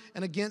Lord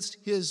and against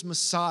his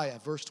Messiah.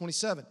 Verse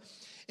 27.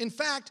 In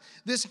fact,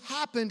 this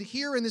happened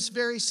here in this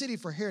very city,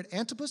 for Herod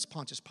Antipas,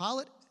 Pontius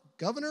Pilate,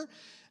 governor,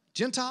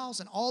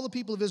 Gentiles, and all the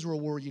people of Israel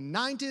were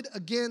united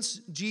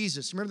against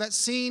Jesus. Remember that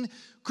scene?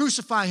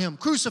 Crucify him,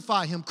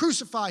 crucify him,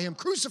 crucify him,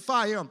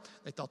 crucify him.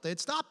 They thought they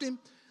had stopped him.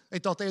 They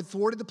thought they had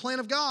thwarted the plan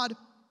of God.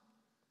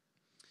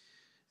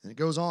 And it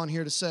goes on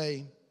here to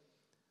say,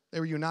 they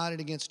were united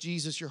against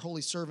Jesus, your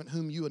holy servant,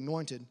 whom you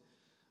anointed.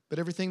 But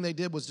everything they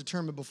did was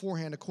determined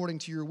beforehand according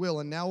to your will.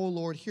 And now, O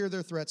Lord, hear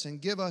their threats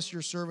and give us,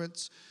 your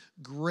servants,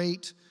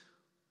 great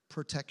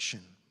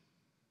protection.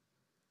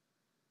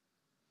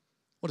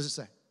 What does it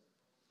say?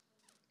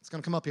 It's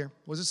going to come up here.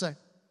 What does it say?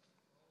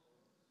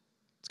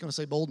 It's going to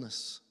say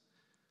boldness.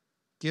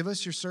 Give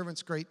us, your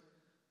servants, great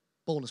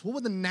boldness. What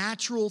would the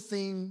natural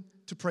thing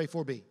to pray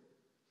for be?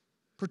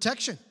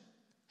 Protection,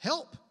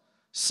 help,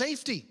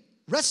 safety,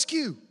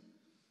 rescue.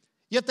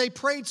 Yet they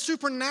prayed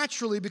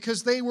supernaturally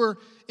because they were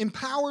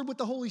empowered with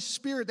the Holy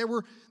Spirit. They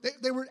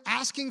were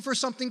asking for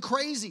something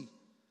crazy.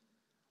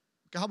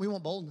 God, we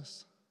want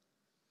boldness.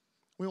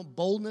 We want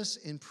boldness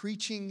in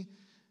preaching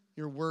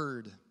your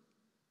word.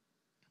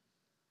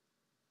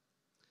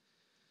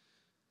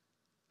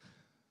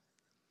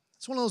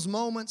 It's one of those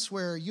moments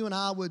where you and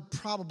I would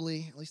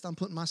probably, at least I'm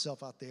putting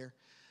myself out there,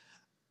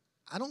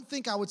 I don't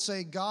think I would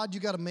say, God, you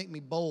got to make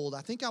me bold.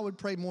 I think I would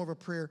pray more of a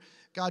prayer,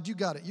 God, you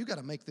got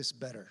to make this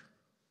better.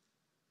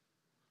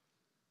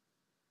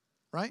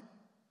 Right?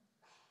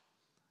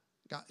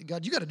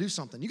 God, you got to do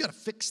something. You got to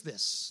fix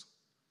this.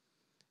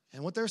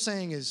 And what they're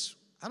saying is,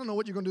 I don't know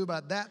what you're going to do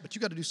about that, but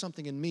you got to do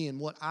something in me. And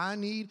what I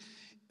need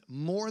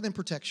more than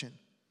protection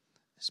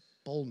is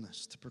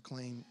boldness to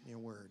proclaim your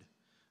word.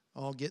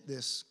 Oh, get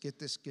this, get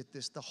this, get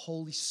this. The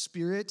Holy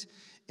Spirit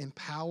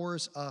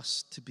empowers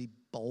us to be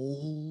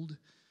bold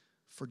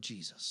for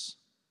Jesus.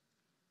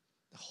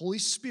 The Holy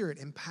Spirit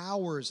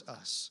empowers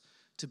us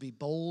to be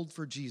bold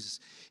for Jesus.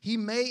 He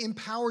may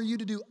empower you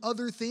to do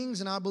other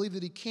things, and I believe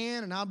that he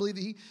can, and I believe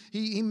that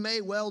he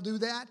may well do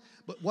that.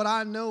 But what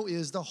I know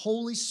is the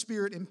Holy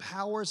Spirit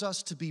empowers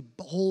us to be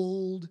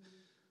bold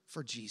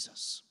for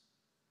Jesus.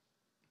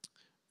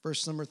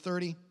 Verse number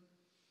 30.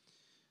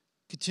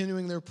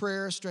 Continuing their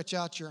prayer, stretch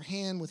out your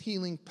hand with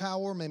healing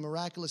power. May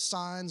miraculous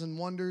signs and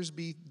wonders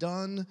be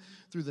done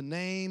through the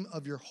name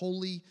of your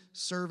holy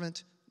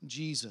servant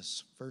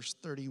Jesus. Verse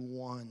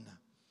 31.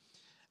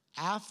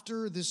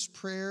 After this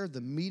prayer,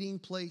 the meeting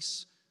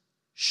place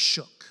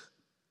shook.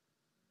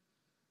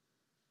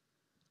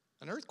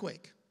 An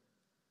earthquake.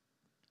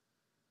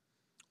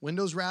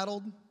 Windows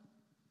rattled.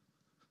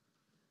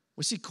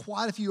 We see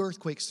quite a few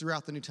earthquakes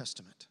throughout the New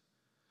Testament.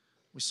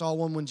 We saw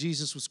one when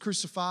Jesus was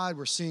crucified.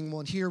 We're seeing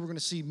one here. We're going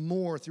to see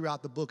more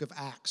throughout the book of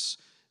Acts.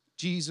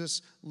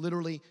 Jesus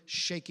literally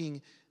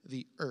shaking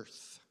the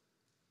earth.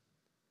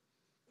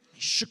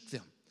 He shook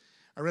them.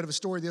 I read of a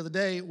story the other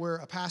day where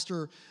a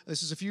pastor,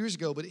 this is a few years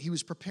ago, but he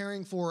was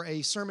preparing for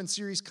a sermon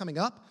series coming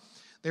up.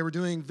 They were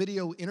doing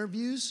video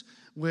interviews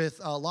with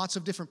lots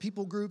of different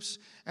people groups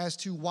as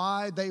to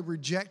why they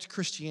reject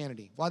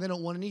Christianity, why they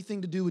don't want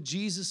anything to do with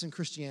Jesus and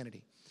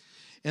Christianity.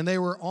 And they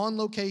were on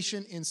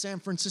location in San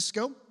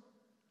Francisco,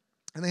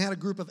 and they had a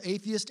group of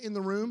atheists in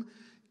the room,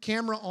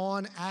 camera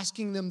on,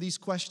 asking them these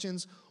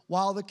questions.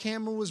 While the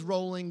camera was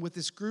rolling with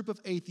this group of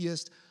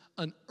atheists,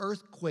 an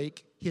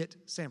earthquake hit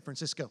San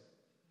Francisco.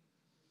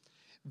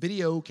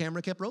 Video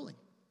camera kept rolling.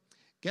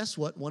 Guess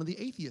what one of the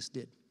atheists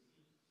did?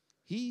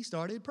 He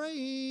started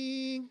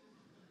praying.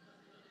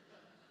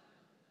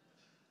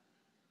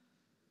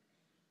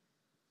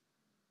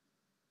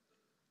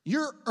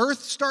 Your earth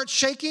starts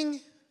shaking,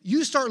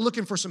 you start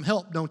looking for some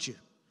help, don't you?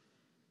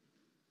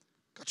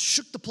 God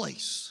shook the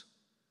place.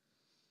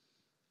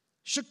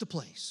 Shook the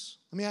place.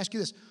 Let me ask you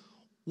this.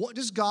 What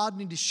does God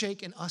need to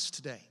shake in us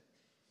today?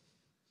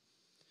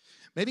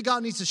 Maybe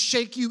God needs to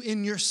shake you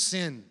in your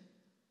sin.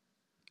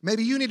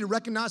 Maybe you need to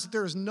recognize that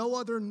there is no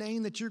other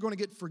name that you're going to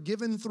get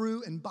forgiven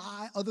through and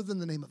by other than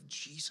the name of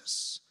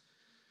Jesus.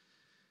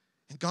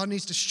 And God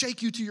needs to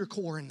shake you to your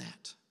core in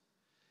that.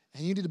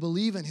 And you need to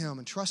believe in him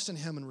and trust in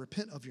him and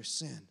repent of your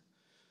sin.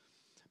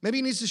 Maybe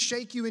he needs to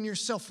shake you in your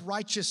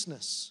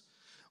self-righteousness.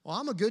 Well,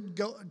 I'm a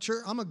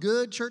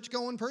good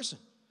church-going person.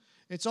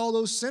 It's all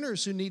those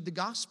sinners who need the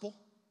gospel.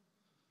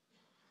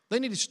 They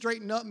need to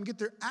straighten up and get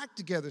their act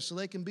together so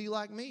they can be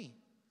like me.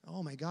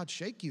 Oh, may God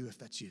shake you if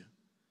that's you.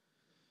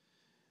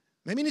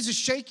 Maybe he needs to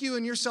shake you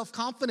in your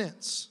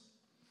self-confidence.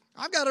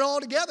 I've got it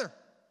all together.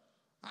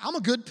 I'm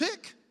a good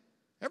pick.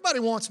 Everybody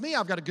wants me.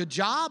 I've got a good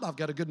job. I've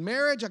got a good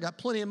marriage. I've got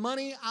plenty of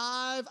money.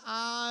 I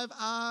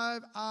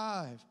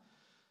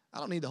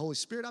don't need the Holy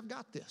Spirit. I've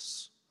got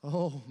this.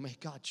 Oh, may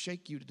God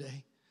shake you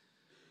today.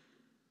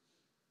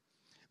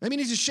 Maybe he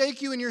needs to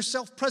shake you in your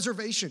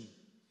self-preservation.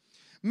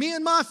 Me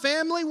and my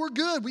family, we're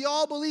good. We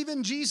all believe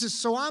in Jesus,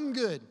 so I'm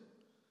good.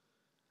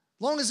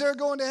 As long as they're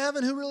going to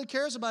heaven, who really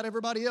cares about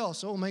everybody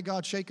else? Oh, may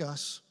God shake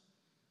us.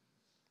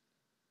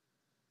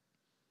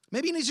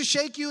 Maybe he needs to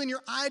shake you in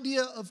your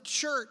idea of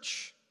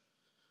church.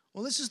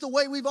 Well, this is the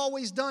way we've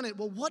always done it.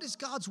 Well, what does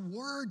God's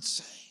word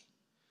say?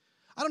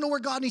 I don't know where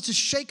God needs to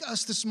shake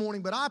us this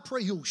morning, but I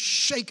pray he'll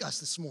shake us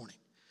this morning.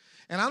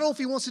 And I don't know if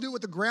he wants to do it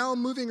with the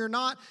ground moving or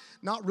not.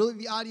 Not really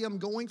the idea I'm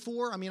going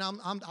for. I mean,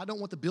 I don't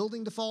want the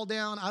building to fall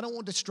down. I don't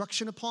want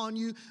destruction upon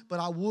you, but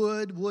I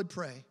would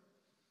pray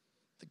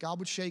that God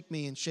would shake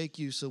me and shake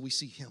you so we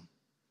see him.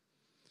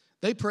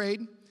 They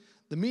prayed.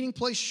 The meeting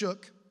place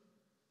shook.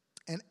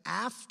 And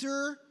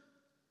the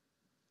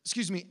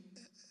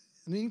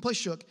meeting place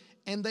shook.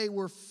 And they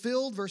were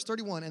filled, verse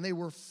 31, and they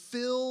were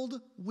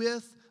filled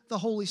with the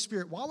Holy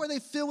Spirit. Why were they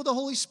filled with the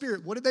Holy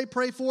Spirit? What did they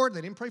pray for?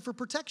 They didn't pray for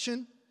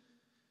protection.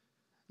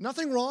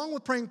 Nothing wrong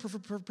with praying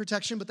for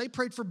protection, but they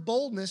prayed for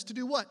boldness to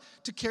do what?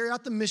 To carry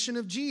out the mission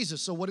of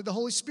Jesus. So what did the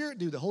Holy Spirit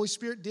do? The Holy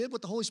Spirit did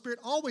what the Holy Spirit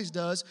always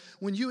does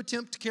when you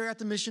attempt to carry out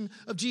the mission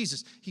of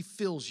Jesus. He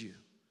fills you.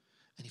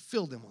 And he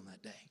filled them on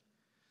that day.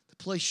 The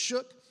place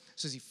shook. It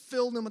says he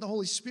filled them with the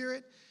Holy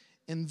Spirit.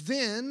 And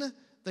then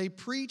they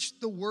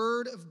preached the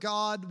word of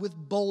God with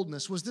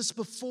boldness. Was this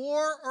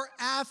before or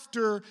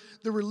after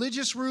the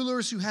religious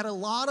rulers who had a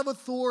lot of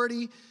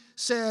authority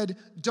said,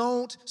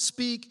 don't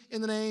speak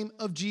in the name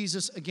of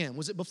Jesus again?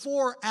 Was it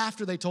before or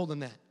after they told them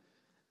that?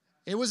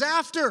 It was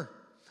after.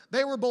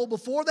 They were bold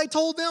before they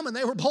told them, and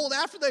they were bold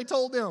after they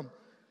told them.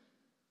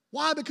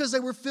 Why? Because they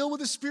were filled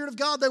with the Spirit of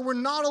God. They were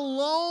not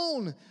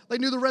alone. They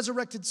knew the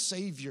resurrected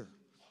Savior.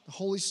 The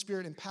Holy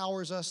Spirit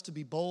empowers us to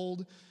be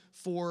bold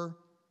for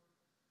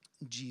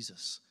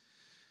Jesus.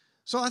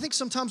 So I think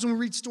sometimes when we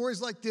read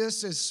stories like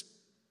this, as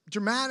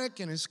dramatic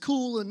and as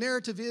cool the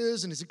narrative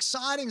is and as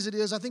exciting as it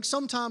is, I think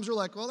sometimes we're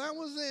like, well, that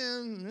was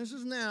then, this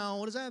is now.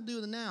 What does that have to do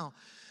with the now?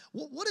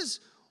 What does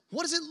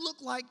it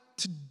look like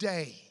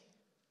today?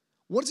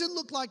 What does it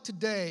look like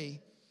today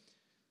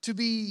to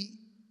be,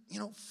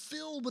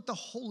 filled with the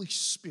Holy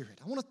Spirit?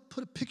 I want to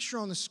put a picture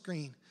on the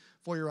screen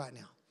for you right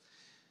now.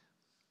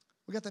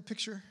 We got that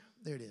picture?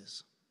 There it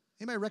is.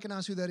 Anybody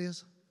recognize who that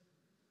is?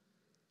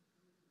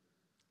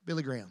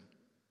 Billy Graham.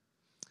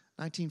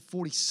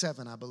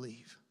 1947, I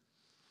believe.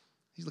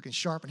 He's looking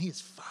sharp and he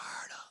is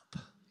fired up.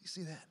 You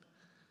see that?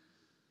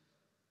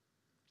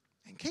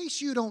 In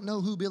case you don't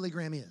know who Billy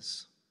Graham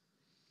is,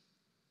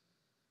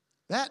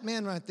 that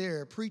man right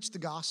there preached the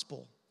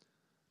gospel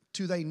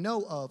to, they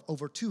know of,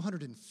 over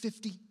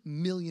 250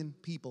 million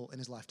people in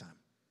his lifetime.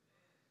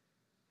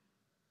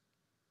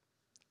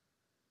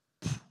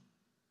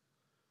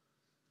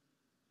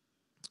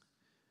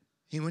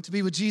 He went to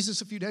be with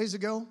Jesus a few days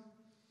ago.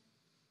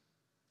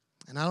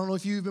 And I don't know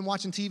if you've been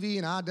watching TV,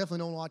 and I definitely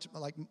don't watch,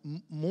 like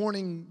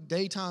morning,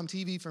 daytime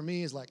TV for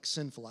me is like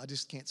sinful. I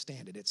just can't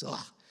stand it. It's ugh.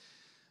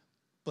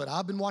 But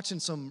I've been watching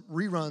some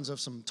reruns of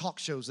some talk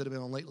shows that have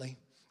been on lately.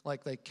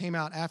 Like they came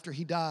out after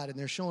he died, and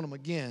they're showing them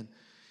again.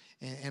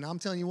 And I'm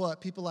telling you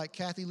what, people like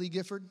Kathy Lee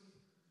Gifford,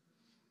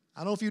 I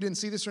don't know if you didn't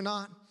see this or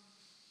not,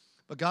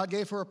 but God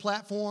gave her a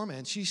platform,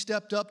 and she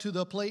stepped up to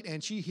the plate,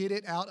 and she hit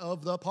it out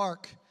of the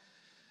park.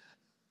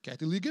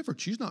 Kathy Lee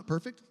Gifford, she's not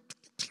perfect.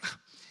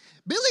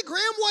 Billy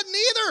Graham wasn't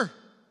either.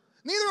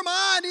 Neither am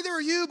I, neither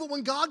are you. But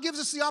when God gives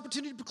us the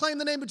opportunity to proclaim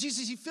the name of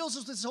Jesus, he fills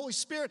us with his Holy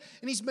Spirit,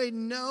 and he's made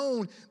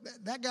known.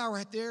 That guy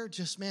right there,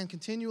 just, man,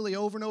 continually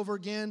over and over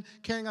again,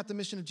 carrying out the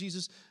mission of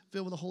Jesus,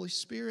 filled with the Holy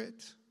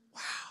Spirit.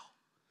 Wow.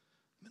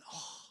 I'm in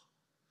awe.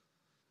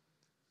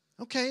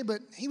 Okay, but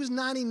he was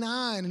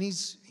 99, and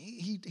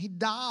he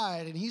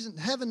died, and he's in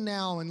heaven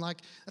now, and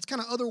like that's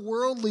kind of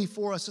otherworldly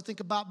for us to think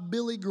about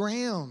Billy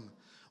Graham.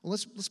 Well,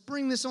 let's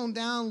bring this on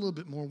down a little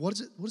bit more. What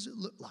does it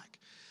look like?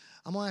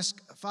 I'm going to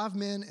ask 5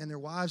 men and their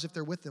wives, if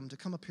they're with them, to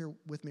come up here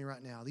with me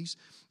right now. These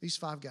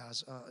 5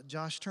 guys,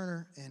 Josh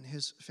Turner and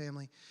his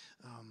family,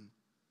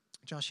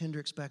 Josh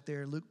Hendricks back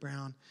there, Luke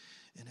Brown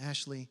and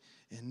Ashley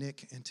and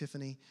Nick and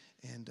Tiffany,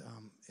 and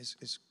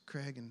is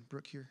Craig and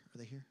Brooke here? Are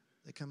they here?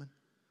 Are they coming?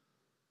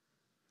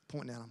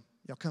 Pointing at them.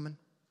 Y'all coming?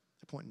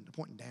 They're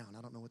pointing down.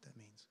 I don't know what that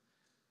means.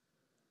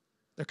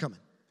 They're coming.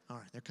 All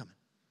right, they're coming.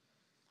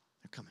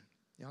 They're coming.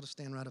 Y'all just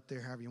stand right up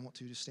there however you want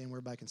to. Just stand where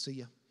everybody can see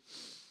you.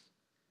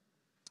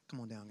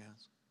 Come on down,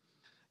 guys.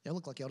 Y'all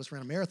look like y'all just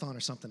ran a marathon or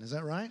something. Is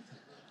that right?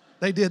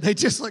 They did. They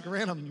just like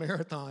ran a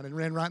marathon and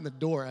ran right in the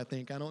door, I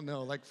think. I don't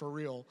know, like for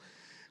real.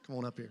 Come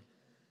on up here.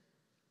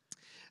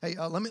 Hey,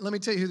 let me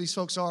tell you who these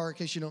folks are in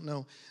case you don't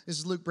know. This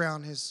is Luke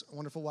Brown, his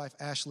wonderful wife,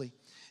 Ashley.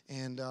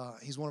 And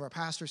he's one of our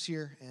pastors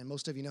here, and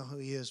most of you know who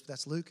he is.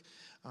 That's Luke.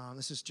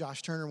 This is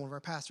Josh Turner, one of our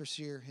pastors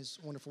here, his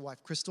wonderful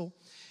wife, Crystal.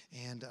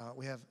 And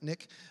we have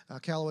Nick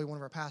Calloway, one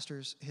of our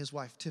pastors, his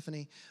wife,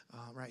 Tiffany,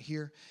 right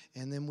here.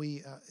 And then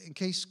we, in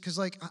case, because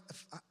like,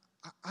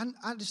 I'm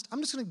just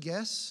going to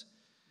guess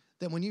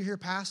that when you hear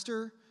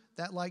pastor,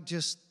 that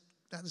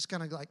is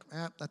kind of like,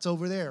 that's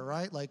over there,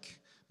 right? Like,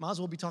 might as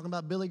well be talking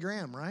about Billy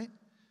Graham, right?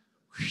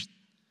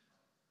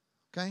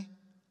 Okay?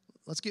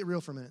 Let's get real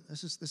for a minute.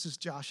 This is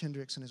Josh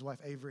Hendricks and his wife,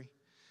 Avery.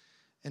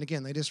 And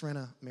again, they just ran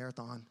a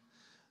marathon.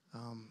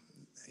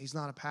 He's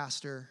not a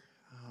pastor.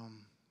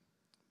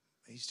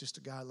 He's just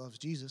a guy who loves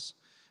Jesus.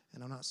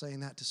 And I'm not saying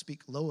that to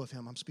speak low of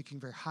him. I'm speaking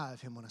very high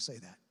of him when I say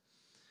that.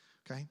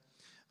 Okay?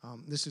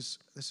 This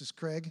is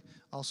Craig,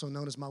 also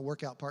known as my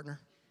workout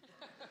partner.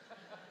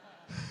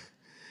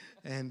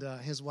 And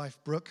his wife,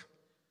 Brooke.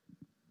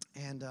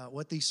 And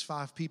what these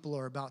 5 people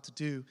are about to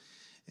do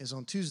is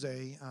on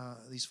Tuesday,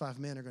 these 5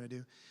 men are going to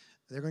do,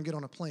 they're going to get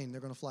on a plane. They're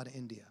going to fly to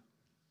India.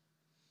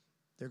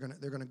 They're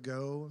going to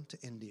go to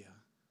India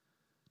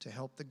to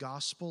help the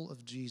gospel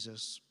of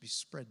Jesus be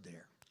spread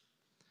there.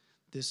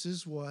 This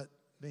is what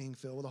being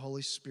filled with the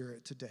Holy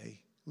Spirit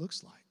today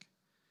looks like.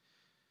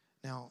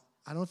 Now,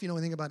 I don't know if you know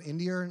anything about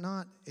India or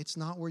not. It's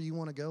not where you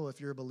want to go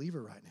if you're a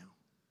believer right now.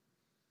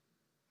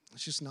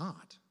 It's just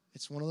not.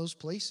 It's one of those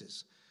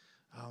places.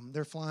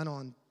 They're flying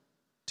on,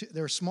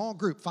 they're a small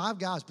group, 5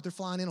 guys, but they're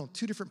flying in on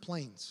 2 different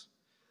planes.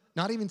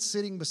 Not even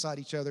sitting beside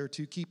each other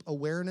to keep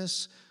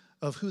awareness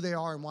of who they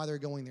are and why they're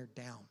going there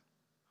down.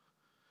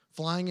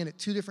 Flying in at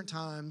 2 different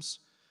times,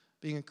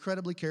 being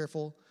incredibly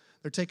careful.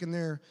 They're taking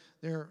their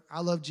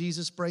I Love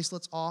Jesus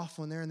bracelets off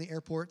when they're in the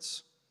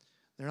airports.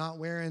 They're not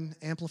wearing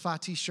Amplify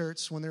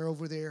t-shirts when they're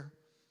over there.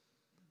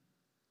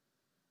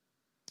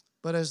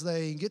 But as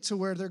they get to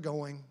where they're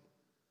going,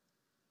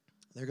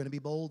 they're going to be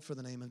bold for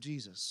the name of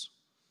Jesus.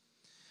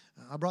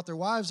 I brought their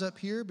wives up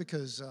here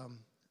because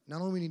not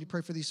only we need to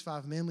pray for these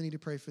 5 men, we need to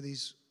pray for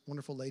these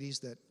wonderful ladies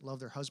that love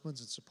their husbands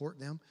and support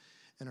them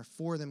and are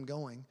for them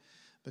going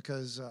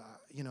because,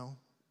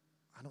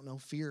 I don't know,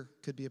 fear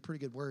could be a pretty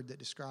good word that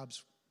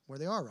describes where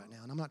they are right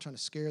now. And I'm not trying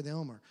to scare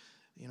them or,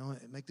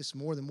 make this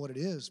more than what it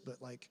is. But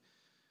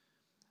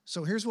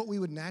so here's what we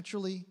would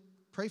naturally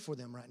pray for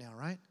them right now,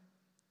 right?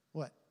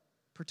 What?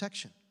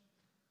 Protection.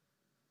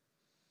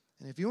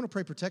 And if you want to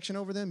pray protection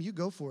over them, you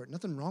go for it.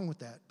 Nothing wrong with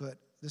that. But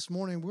this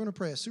morning, we're going to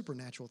pray a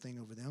supernatural thing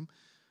over them.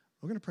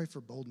 We're going to pray for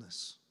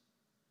boldness.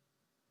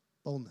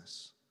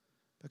 Boldness.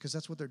 Because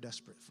that's what they're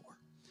desperate for.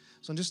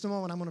 So in just a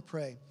moment, I'm going to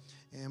pray.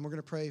 And we're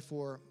going to pray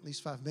for these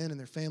 5 men and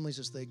their families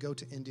as they go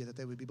to India, that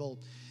they would be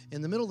bold.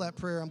 In the middle of that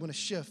prayer, I'm going to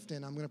shift,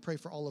 and I'm going to pray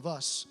for all of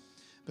us.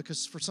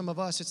 Because for some of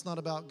us, it's not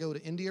about go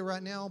to India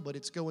right now, but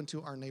it's go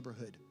into our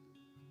neighborhood.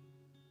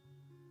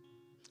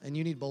 And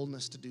you need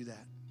boldness to do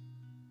that.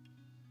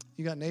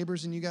 You got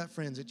neighbors and you got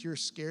friends that you're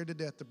scared to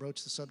death to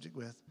broach the subject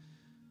with.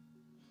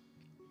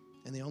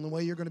 And the only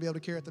way you're going to be able to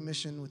carry out the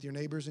mission with your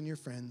neighbors and your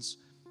friends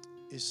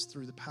is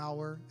through the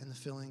power and the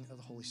filling of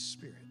the Holy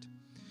Spirit.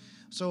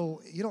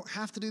 So you don't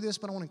have to do this,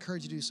 but I want to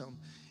encourage you to do so.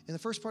 In the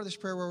first part of this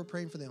prayer where we're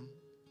praying for them,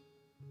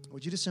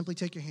 would you just simply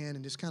take your hand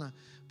and just kind of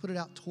put it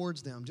out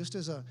towards them, just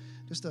a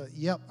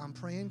yep, I'm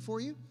praying for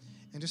you,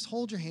 and just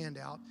hold your hand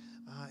out.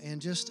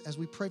 And just as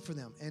we pray for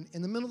them. And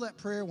in the middle of that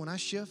prayer, when I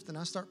shift and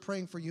I start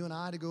praying for you and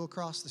I to go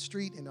across the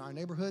street into our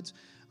neighborhoods,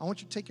 I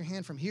want you to take your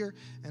hand from here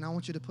and I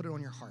want you to put it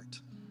on your heart.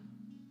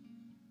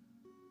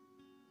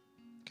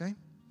 Okay?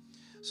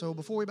 So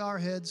before we bow our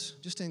heads,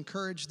 just to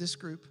encourage this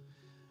group,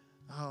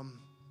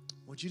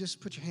 would you just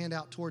put your hand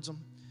out towards them,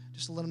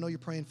 just to let them know you're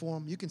praying for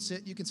them. You can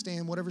sit, you can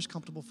stand, whatever's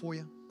comfortable for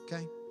you.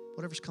 Okay?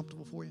 Whatever's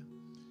comfortable for you.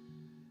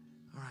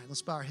 All right,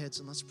 let's bow our heads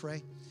and let's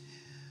pray.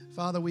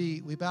 Father,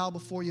 we bow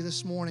before you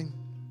this morning,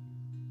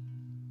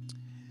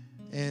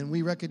 and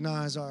we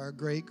recognize our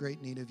great,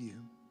 great need of you.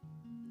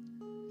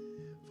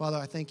 Father,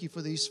 I thank you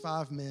for these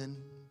 5 men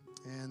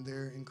and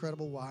their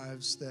incredible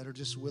wives that are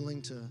just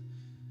willing to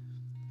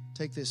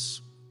take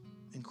this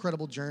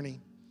incredible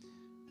journey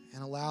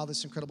and allow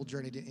this incredible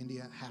journey to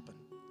India happen.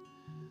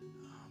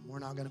 We're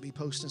not going to be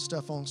posting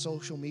stuff on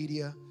social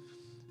media.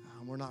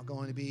 We're not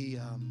going to be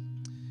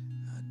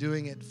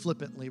doing it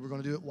flippantly. We're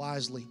going to do it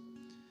wisely.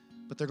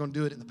 But they're going to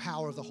do it in the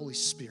power of the Holy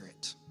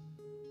Spirit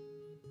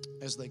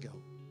as they go.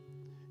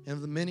 And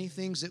of the many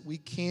things that we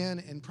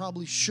can and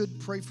probably should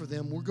pray for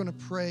them, we're going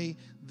to pray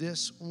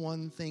this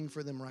one thing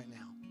for them right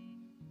now.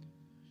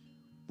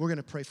 We're going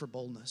to pray for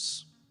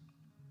boldness,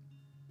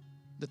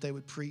 that they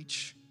would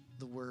preach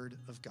the word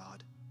of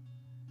God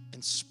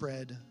and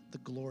spread the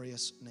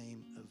glorious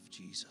name of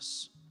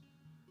Jesus.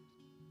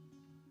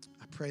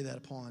 I pray that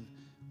upon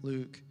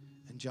Luke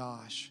and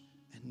Josh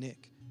and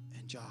Nick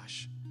and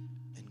Josh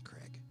and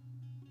Craig.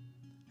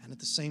 And And at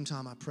the same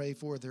time, I pray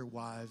for their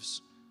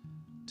wives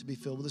to be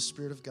filled with the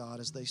Spirit of God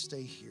as they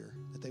stay here,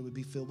 that they would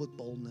be filled with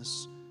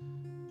boldness,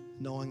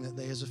 knowing that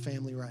they as a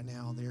family right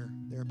now, they're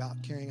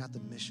about carrying out the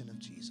mission of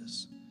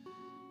Jesus.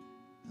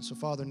 And so,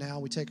 Father, now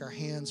we take our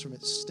hands from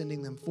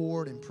extending them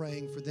forward and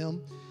praying for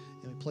them,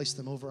 and we place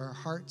them over our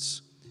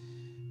hearts.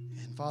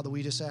 And Father,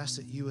 we just ask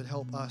that you would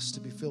help us to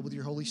be filled with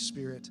your Holy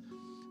Spirit,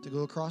 to go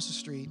across the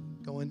street,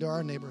 go into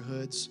our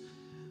neighborhoods,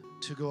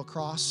 to go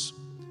across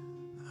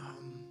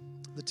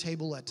the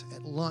table at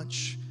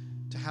lunch,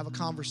 to have a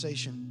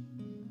conversation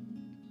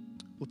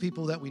with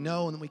people that we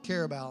know and that we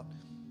care about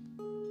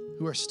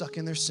who are stuck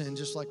in their sin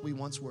just like we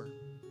once were.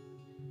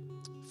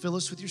 Fill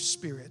us with your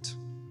Spirit,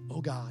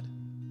 oh God,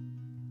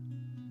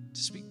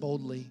 to speak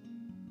boldly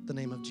the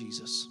name of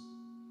Jesus.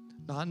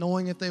 Not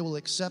knowing if they will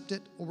accept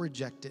it or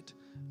reject it.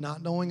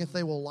 Not knowing if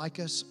they will like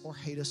us or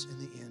hate us in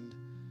the end.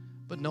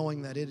 But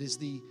knowing that it is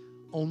the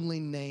only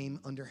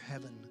name under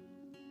heaven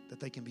that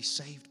they can be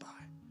saved by.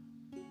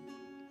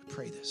 We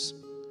pray this.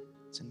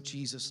 It's in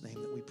Jesus' name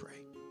that we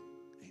pray.